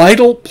a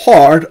vital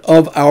part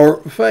of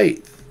our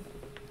faith.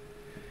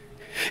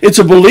 It's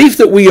a belief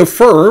that we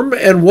affirm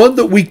and one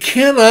that we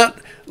cannot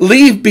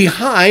leave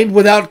behind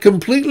without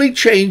completely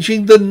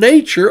changing the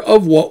nature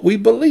of what we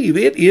believe.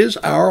 It is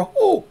our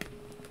hope.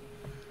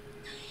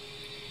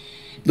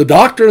 The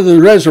doctrine of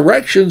the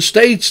resurrection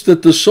states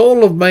that the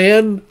soul of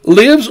man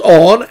lives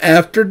on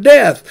after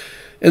death,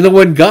 and that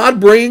when God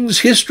brings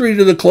history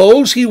to the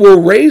close, he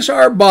will raise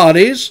our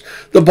bodies,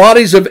 the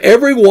bodies of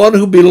everyone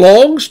who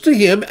belongs to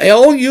him,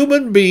 all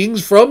human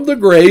beings, from the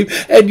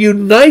grave, and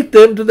unite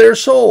them to their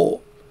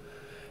soul.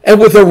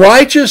 And with the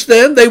righteous,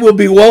 then, they will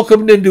be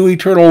welcomed into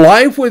eternal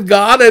life with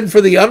God, and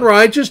for the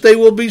unrighteous, they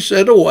will be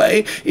sent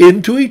away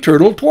into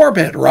eternal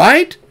torment,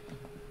 right?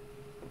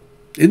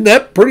 Isn't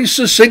that pretty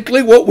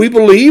succinctly what we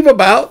believe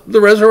about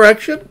the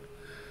resurrection?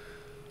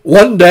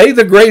 One day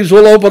the graves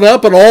will open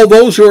up, and all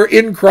those who are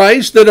in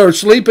Christ that are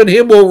asleep in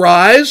him will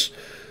rise,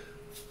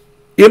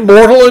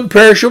 immortal,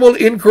 imperishable,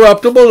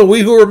 incorruptible, and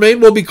we who remain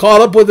will be caught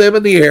up with them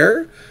in the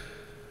air.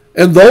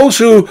 And those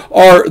who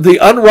are the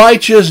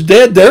unrighteous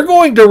dead, they're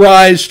going to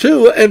rise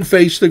too and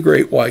face the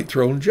great white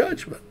throne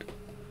judgment.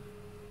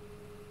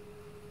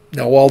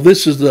 Now, while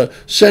this is the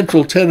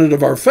central tenet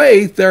of our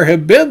faith, there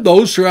have been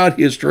those throughout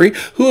history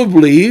who have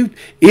believed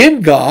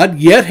in God,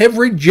 yet have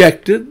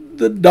rejected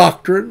the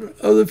doctrine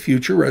of the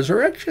future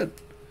resurrection.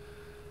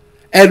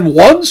 And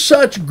one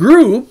such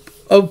group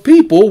of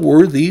people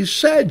were these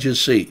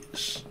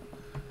Sadducees,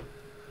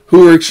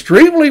 who were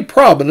extremely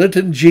prominent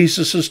in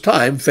Jesus'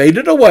 time,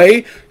 faded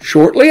away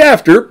shortly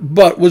after,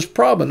 but was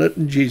prominent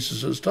in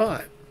Jesus'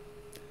 time.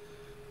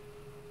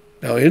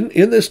 Now,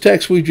 in this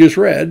text we just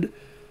read,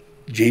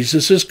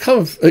 Jesus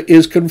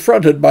is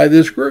confronted by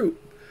this group.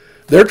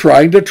 They're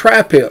trying to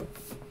trap him,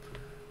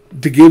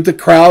 to give the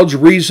crowds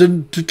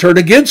reason to turn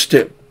against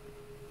him.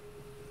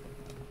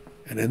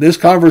 And in this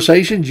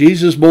conversation,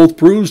 Jesus both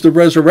proves the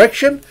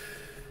resurrection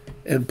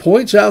and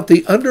points out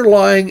the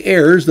underlying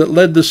errors that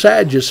led the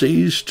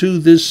Sadducees to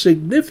this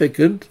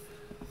significant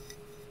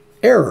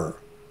error.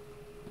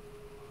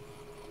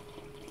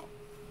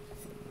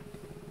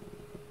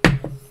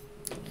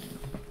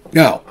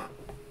 Now,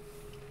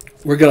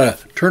 we're going to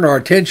turn our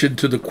attention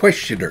to the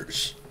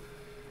questioners.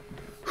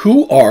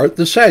 Who are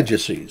the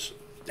Sadducees?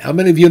 How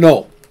many of you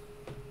know?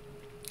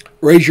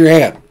 Raise your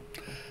hand.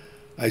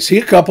 I see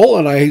a couple,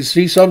 and I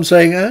see some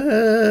saying,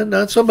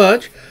 not so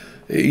much.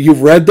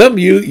 You've read them.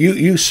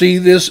 You see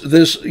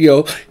this,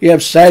 you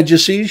have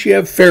Sadducees, you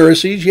have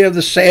Pharisees, you have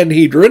the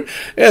Sanhedrin,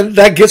 and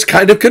that gets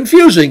kind of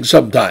confusing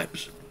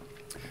sometimes,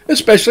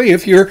 especially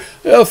if you're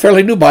a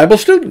fairly new Bible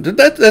student.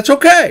 That's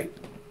okay.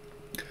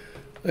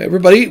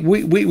 Everybody,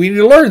 we need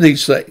to learn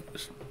these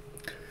things.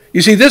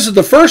 You see, this is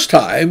the first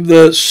time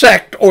the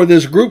sect or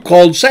this group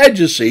called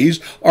Sadducees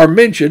are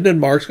mentioned in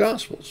Mark's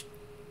Gospels.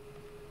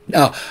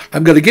 Now,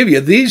 I'm going to give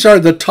you, these are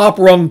the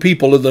top-rung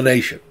people of the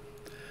nation.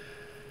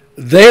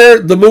 They're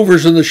the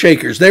movers and the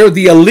shakers. They're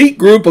the elite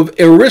group of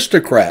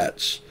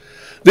aristocrats.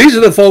 These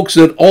are the folks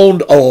that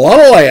owned a lot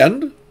of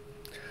land,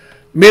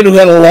 men who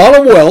had a lot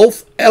of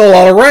wealth and a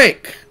lot of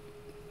rank.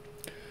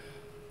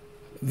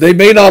 They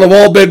may not have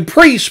all been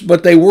priests,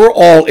 but they were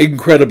all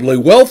incredibly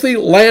wealthy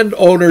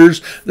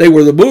landowners. They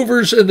were the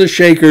movers and the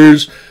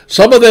shakers.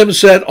 Some of them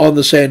sat on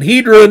the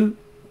Sanhedrin,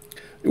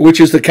 which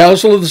is the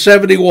Council of the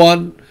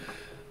 71.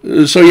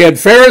 So you had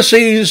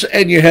Pharisees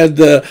and you had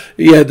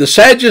the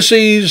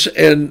Sadducees,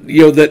 and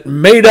that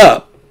made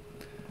up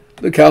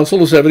the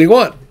Council of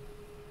 71.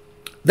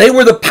 They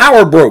were the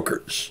power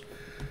brokers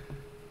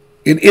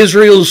in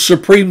Israel's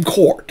Supreme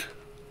Court,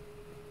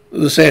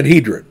 the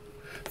Sanhedrin.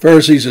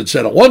 Pharisees had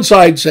sat on one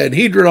side,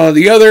 Sanhedrin on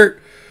the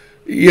other,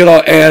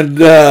 and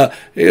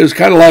it was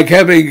kind of like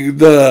having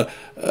the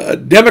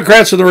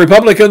Democrats and the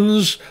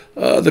Republicans,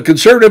 the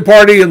Conservative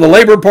Party and the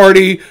Labor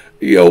Party,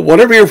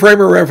 whatever your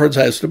frame of reference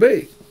has to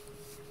be.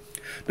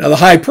 Now, the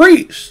high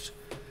priest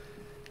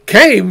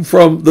came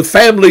from the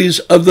families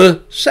of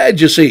the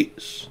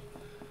Sadducees.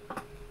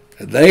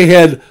 And they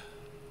had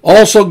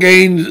also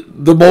gained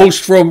the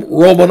most from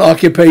Roman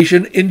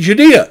occupation in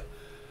Judea.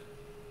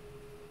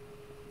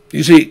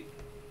 You see,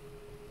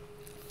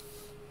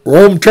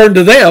 Rome turned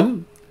to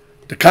them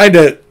to kind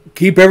of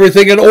keep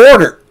everything in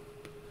order.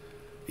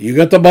 You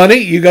got the money,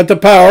 you got the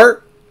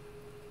power,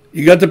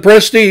 you got the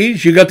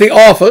prestige, you got the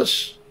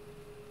office.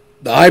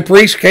 The high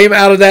priest came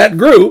out of that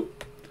group.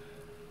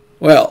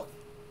 Well,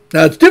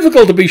 now it's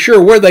difficult to be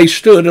sure where they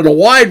stood in a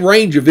wide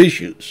range of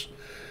issues,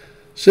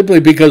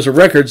 simply because the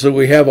records that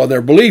we have on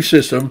their belief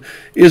system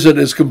isn't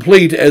as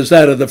complete as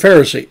that of the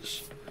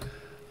Pharisees.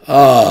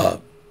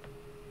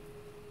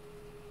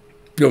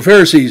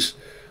 Pharisees,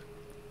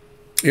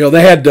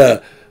 they had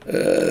a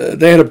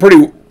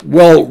pretty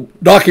well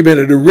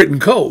documented and written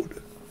code,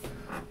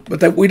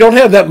 but we don't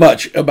have that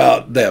much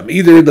about them,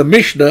 either in the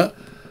Mishnah,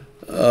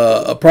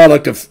 a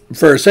product of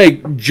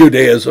Pharisaic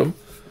Judaism,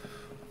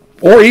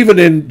 or even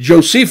in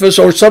Josephus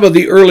or some of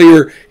the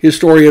earlier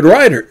historian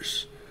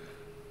writers,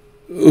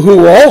 who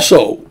were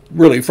also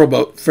really from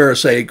a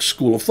Pharisaic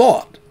school of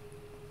thought.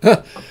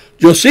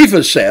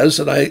 Josephus says,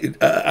 and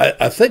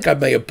I think I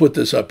may have put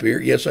this up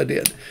here. Yes, I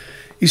did.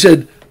 He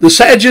said, the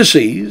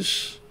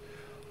Sadducees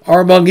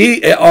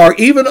are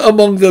even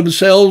among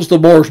themselves the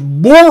most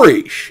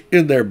boorish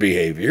in their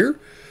behavior,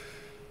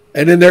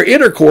 and in their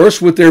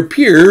intercourse with their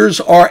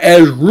peers are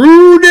as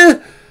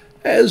rude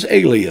as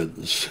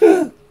aliens.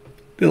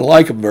 Didn't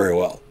like them very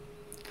well.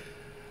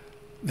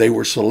 They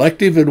were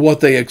selective in what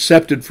they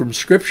accepted from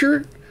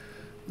Scripture.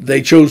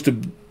 They chose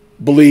to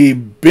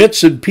believe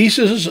bits and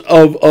pieces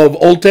of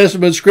Old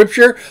Testament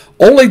Scripture,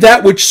 only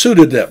that which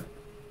suited them.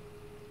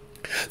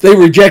 They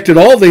rejected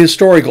all the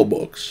historical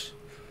books.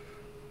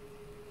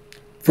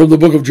 From the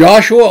book of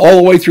Joshua all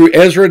the way through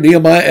Ezra,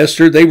 Nehemiah,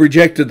 Esther, they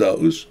rejected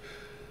those.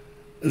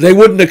 They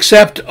wouldn't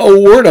accept a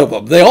word of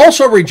them. They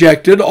also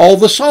rejected all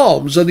the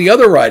Psalms and the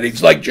other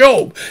writings like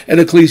Job and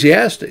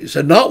Ecclesiastes.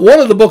 And not one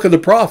of the book of the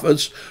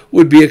prophets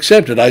would be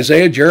accepted.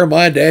 Isaiah,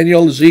 Jeremiah,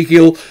 Daniel,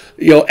 Ezekiel,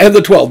 and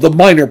the 12, the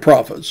minor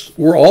prophets,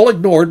 were all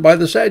ignored by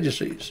the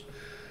Sadducees.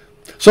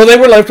 So they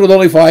were left with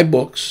only 5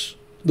 books,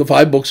 the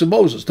 5 books of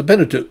Moses, the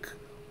Pentateuch,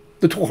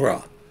 the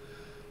Torah,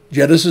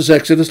 Genesis,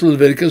 Exodus,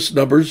 Leviticus,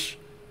 Numbers,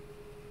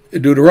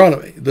 and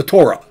Deuteronomy, the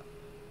Torah.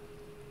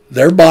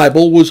 Their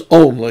Bible was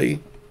only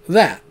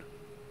that.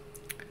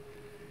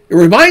 It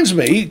reminds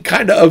me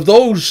kind of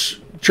those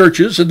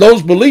churches and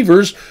those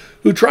believers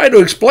who try to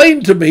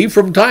explain to me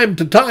from time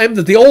to time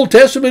that the Old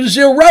Testament is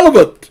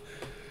irrelevant.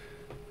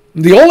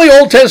 The only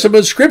Old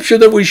Testament scripture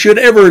that we should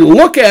ever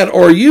look at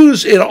or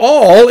use in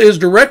all is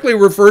directly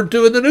referred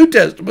to in the New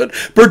Testament,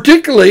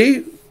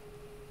 particularly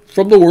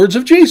from the words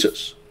of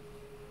Jesus.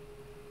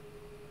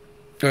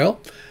 Well,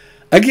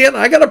 again,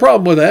 I got a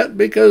problem with that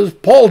because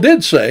Paul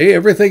did say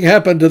everything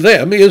happened to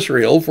them,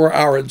 Israel, for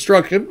our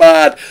instruction,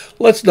 but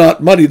let's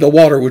not muddy the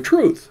water with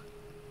truth.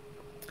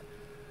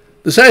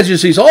 The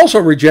Sadducees also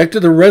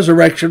rejected the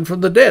resurrection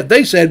from the dead.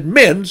 They said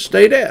men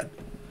stay dead.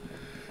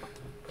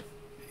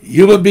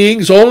 Human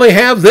beings only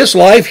have this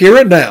life here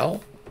and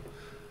now.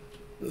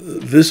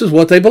 This is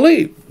what they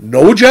believe.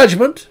 No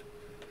judgment,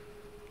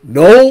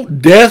 no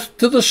death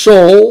to the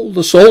soul.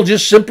 The soul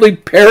just simply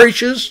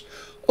perishes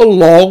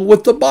along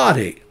with the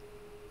body.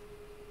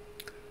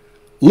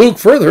 Luke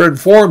further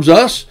informs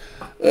us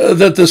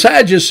that the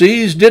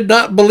Sadducees did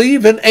not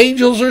believe in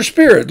angels or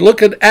spirit.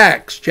 Look at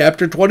Acts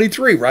chapter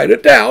 23. Write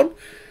it down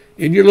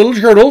in your little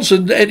journals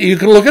and you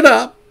can look it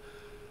up.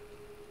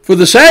 For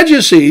the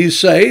Sadducees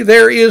say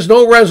there is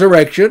no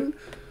resurrection,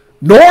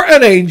 nor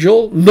an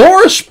angel,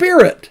 nor a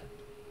spirit.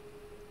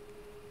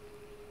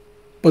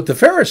 But the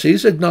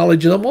Pharisees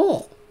acknowledge them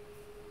all.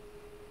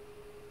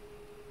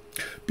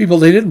 People,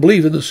 they didn't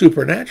believe in the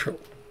supernatural.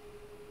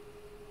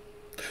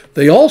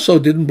 They also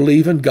didn't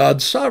believe in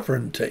God's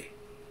sovereignty.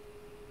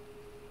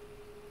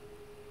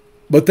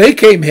 But they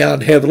came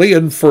down heavily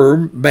and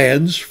firm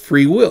man's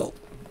free will.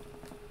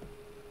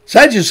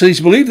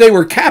 Sadducees believed they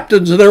were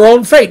captains of their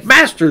own fate,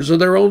 masters of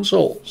their own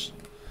souls.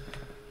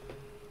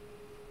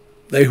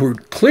 They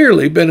had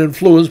clearly been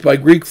influenced by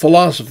Greek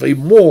philosophy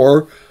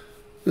more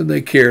than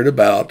they cared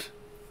about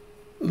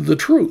the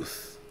truth.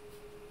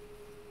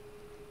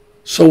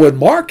 So when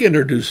Mark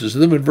introduces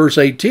them in verse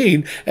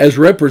 18 as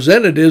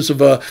representatives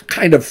of a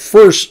kind of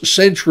first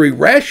century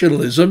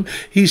rationalism,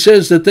 he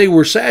says that they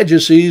were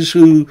Sadducees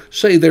who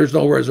say there's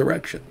no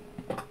resurrection.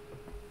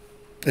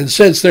 And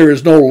since there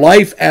is no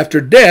life after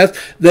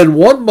death, then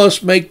one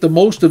must make the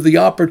most of the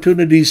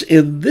opportunities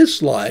in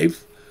this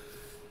life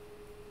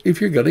if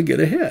you're going to get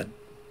ahead.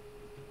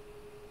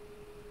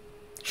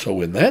 So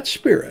in that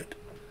spirit,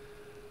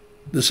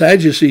 the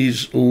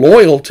Sadducees'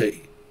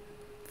 loyalty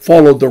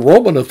followed the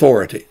Roman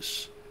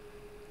authorities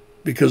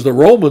because the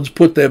Romans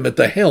put them at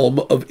the helm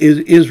of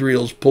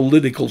Israel's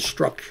political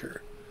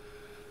structure.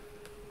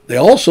 They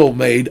also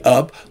made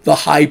up the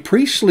high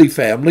priestly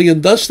family,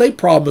 and thus they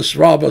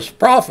profited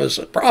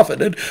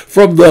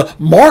from the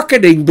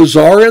marketing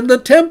bazaar in the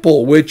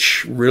temple,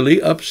 which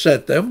really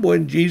upset them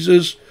when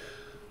Jesus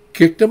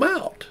kicked them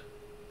out.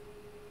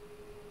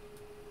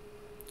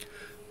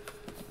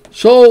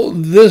 So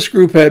this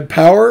group had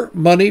power,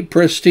 money,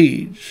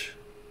 prestige.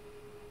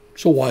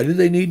 So why do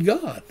they need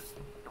God?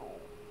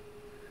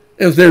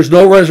 If there's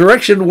no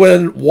resurrection,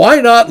 why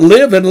not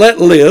live and let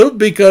live?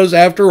 Because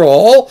after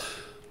all,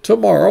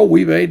 tomorrow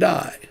we may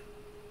die.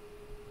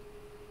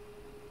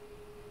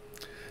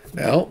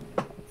 Now,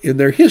 in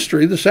their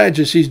history, the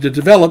Sadducees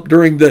developed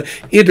during the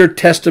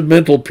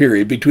intertestamental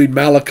period between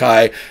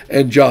Malachi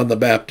and John the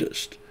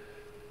Baptist.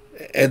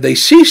 And they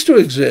ceased to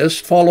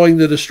exist following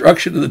the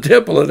destruction of the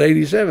temple in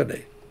AD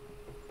 70.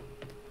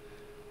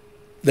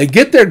 They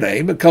get their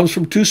name. It comes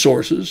from 2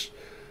 sources.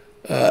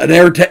 An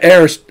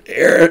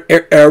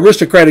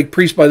aristocratic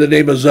priest by the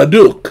name of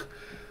Zadok,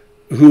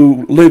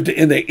 who lived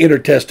in the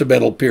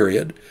intertestamental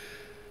period,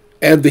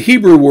 and the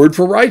Hebrew word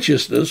for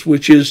righteousness,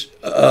 which is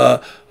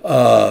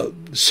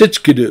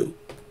sitzkedu.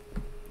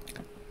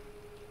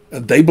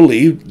 And they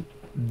believed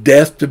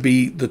death to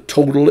be the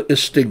total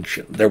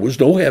extinction. There was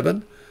no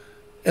heaven,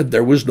 and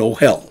there was no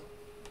hell.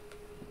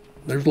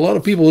 There's a lot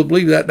of people that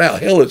believe that now.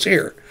 Hell is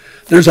here.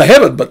 There's a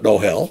heaven, but no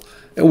hell.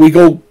 And we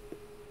go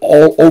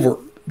all over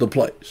the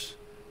place.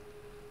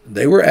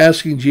 They were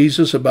asking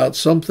Jesus about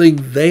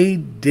something they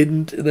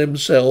didn't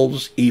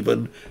themselves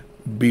even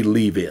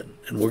believe in.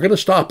 And we're going to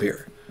stop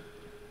here.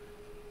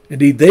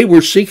 Indeed, they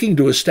were seeking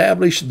to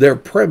establish their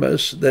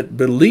premise that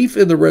belief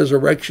in the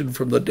resurrection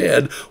from the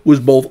dead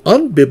was both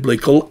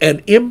unbiblical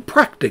and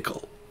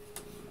impractical.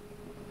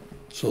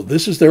 So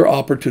this is their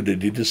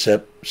opportunity to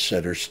set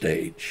center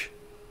stage.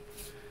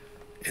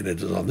 And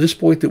it is on this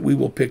point that we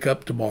will pick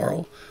up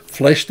tomorrow,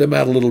 flesh them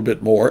out a little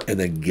bit more, and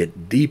then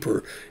get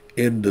deeper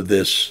into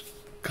this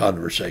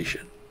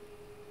conversation.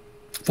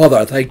 Father,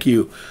 I thank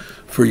you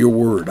for your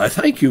word. I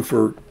thank you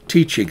for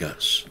teaching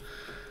us,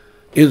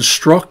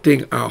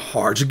 instructing our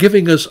hearts,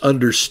 giving us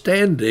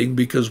understanding,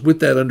 because with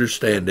that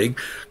understanding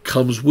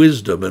comes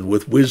wisdom, and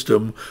with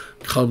wisdom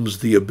comes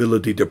the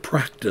ability to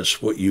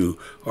practice what you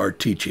are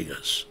teaching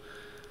us.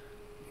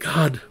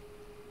 God,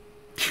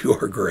 you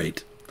are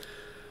great.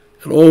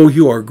 And oh,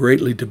 you are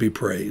greatly to be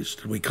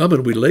praised. And we come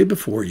and we lay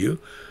before you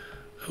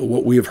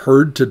what we have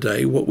heard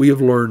today, what we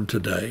have learned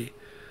today.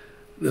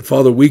 That,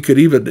 Father, we could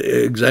even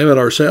examine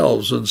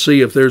ourselves and see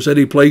if there's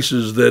any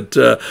places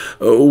that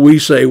we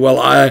say, well,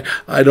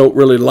 I don't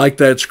really like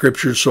that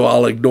scripture, so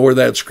I'll ignore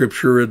that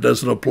scripture. It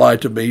doesn't apply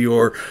to me,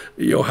 or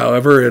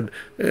however,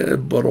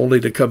 but only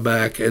to come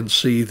back and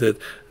see that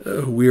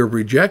we are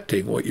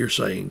rejecting what you're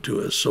saying to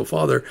us. So,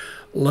 Father,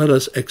 let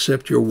us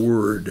accept your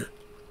word,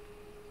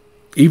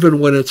 even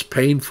when it's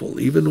painful,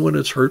 even when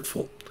it's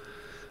hurtful,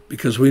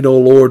 because we know,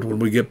 Lord, when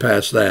we get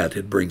past that,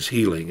 it brings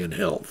healing and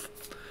health.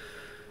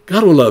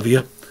 God will love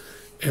you,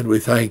 and we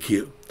thank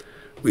you.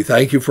 We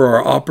thank you for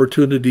our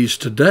opportunities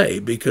today,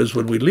 because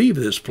when we leave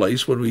this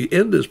place, when we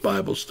end this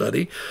Bible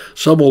study,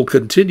 some will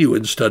continue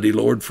in study,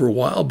 Lord, for a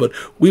while, but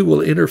we will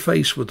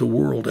interface with the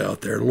world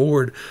out there.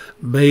 Lord,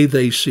 may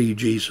they see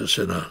Jesus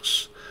in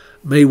us.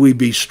 May we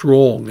be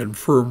strong and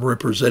firm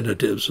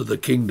representatives of the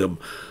kingdom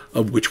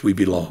of which we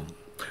belong,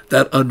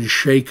 that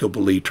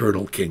unshakable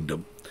eternal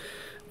kingdom.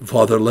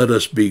 Father, let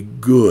us be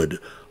good,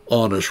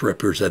 honest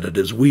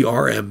representatives. We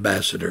are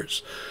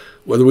ambassadors.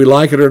 Whether we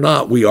like it or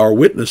not, we are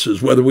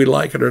witnesses. Whether we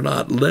like it or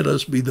not, let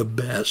us be the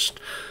best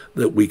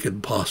that we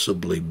can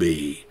possibly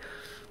be.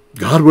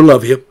 God will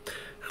love you.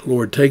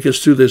 Lord, take us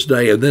through this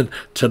day. And then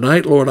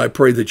tonight, Lord, I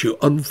pray that you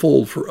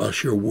unfold for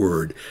us your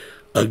word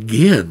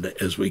again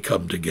as we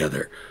come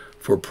together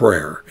for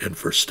prayer and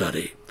for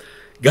study.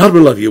 God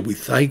will love you. We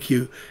thank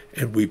you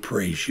and we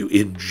praise you.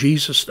 In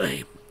Jesus'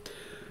 name,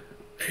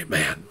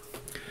 amen.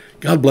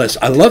 God bless.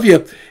 I love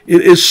you.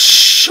 It is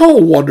so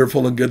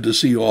wonderful and good to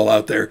see you all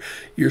out there.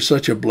 You're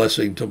such a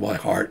blessing to my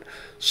heart,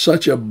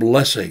 such a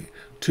blessing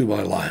to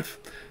my life.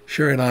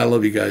 Sherry and I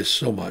love you guys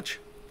so much.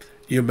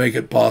 You make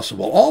it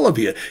possible. All of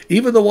you,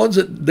 even the ones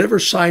that never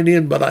sign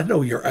in, but I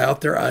know you're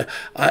out there.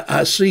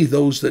 I see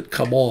those that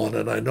come on,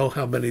 and I know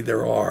how many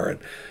there are, and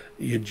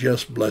you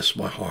just bless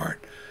my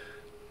heart.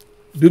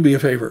 Do me a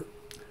favor.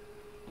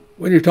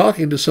 When you're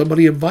talking to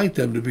somebody, invite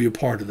them to be a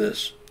part of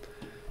this.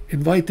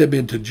 Invite them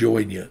in to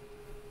join you.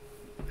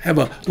 Have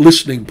a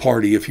listening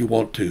party if you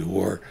want to,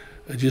 or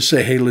just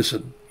say, hey,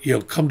 listen,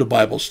 come to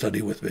Bible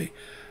study with me.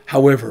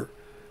 However,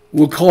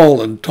 we'll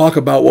call and talk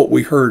about what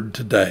we heard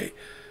today.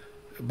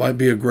 It might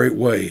be a great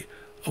way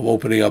of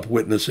opening up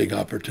witnessing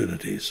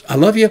opportunities. I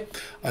love you.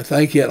 I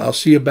thank you, and I'll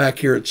see you back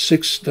here at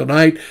 6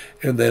 tonight,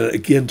 and then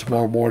again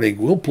tomorrow morning.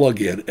 We'll plug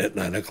in at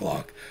 9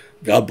 o'clock.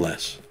 God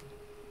bless.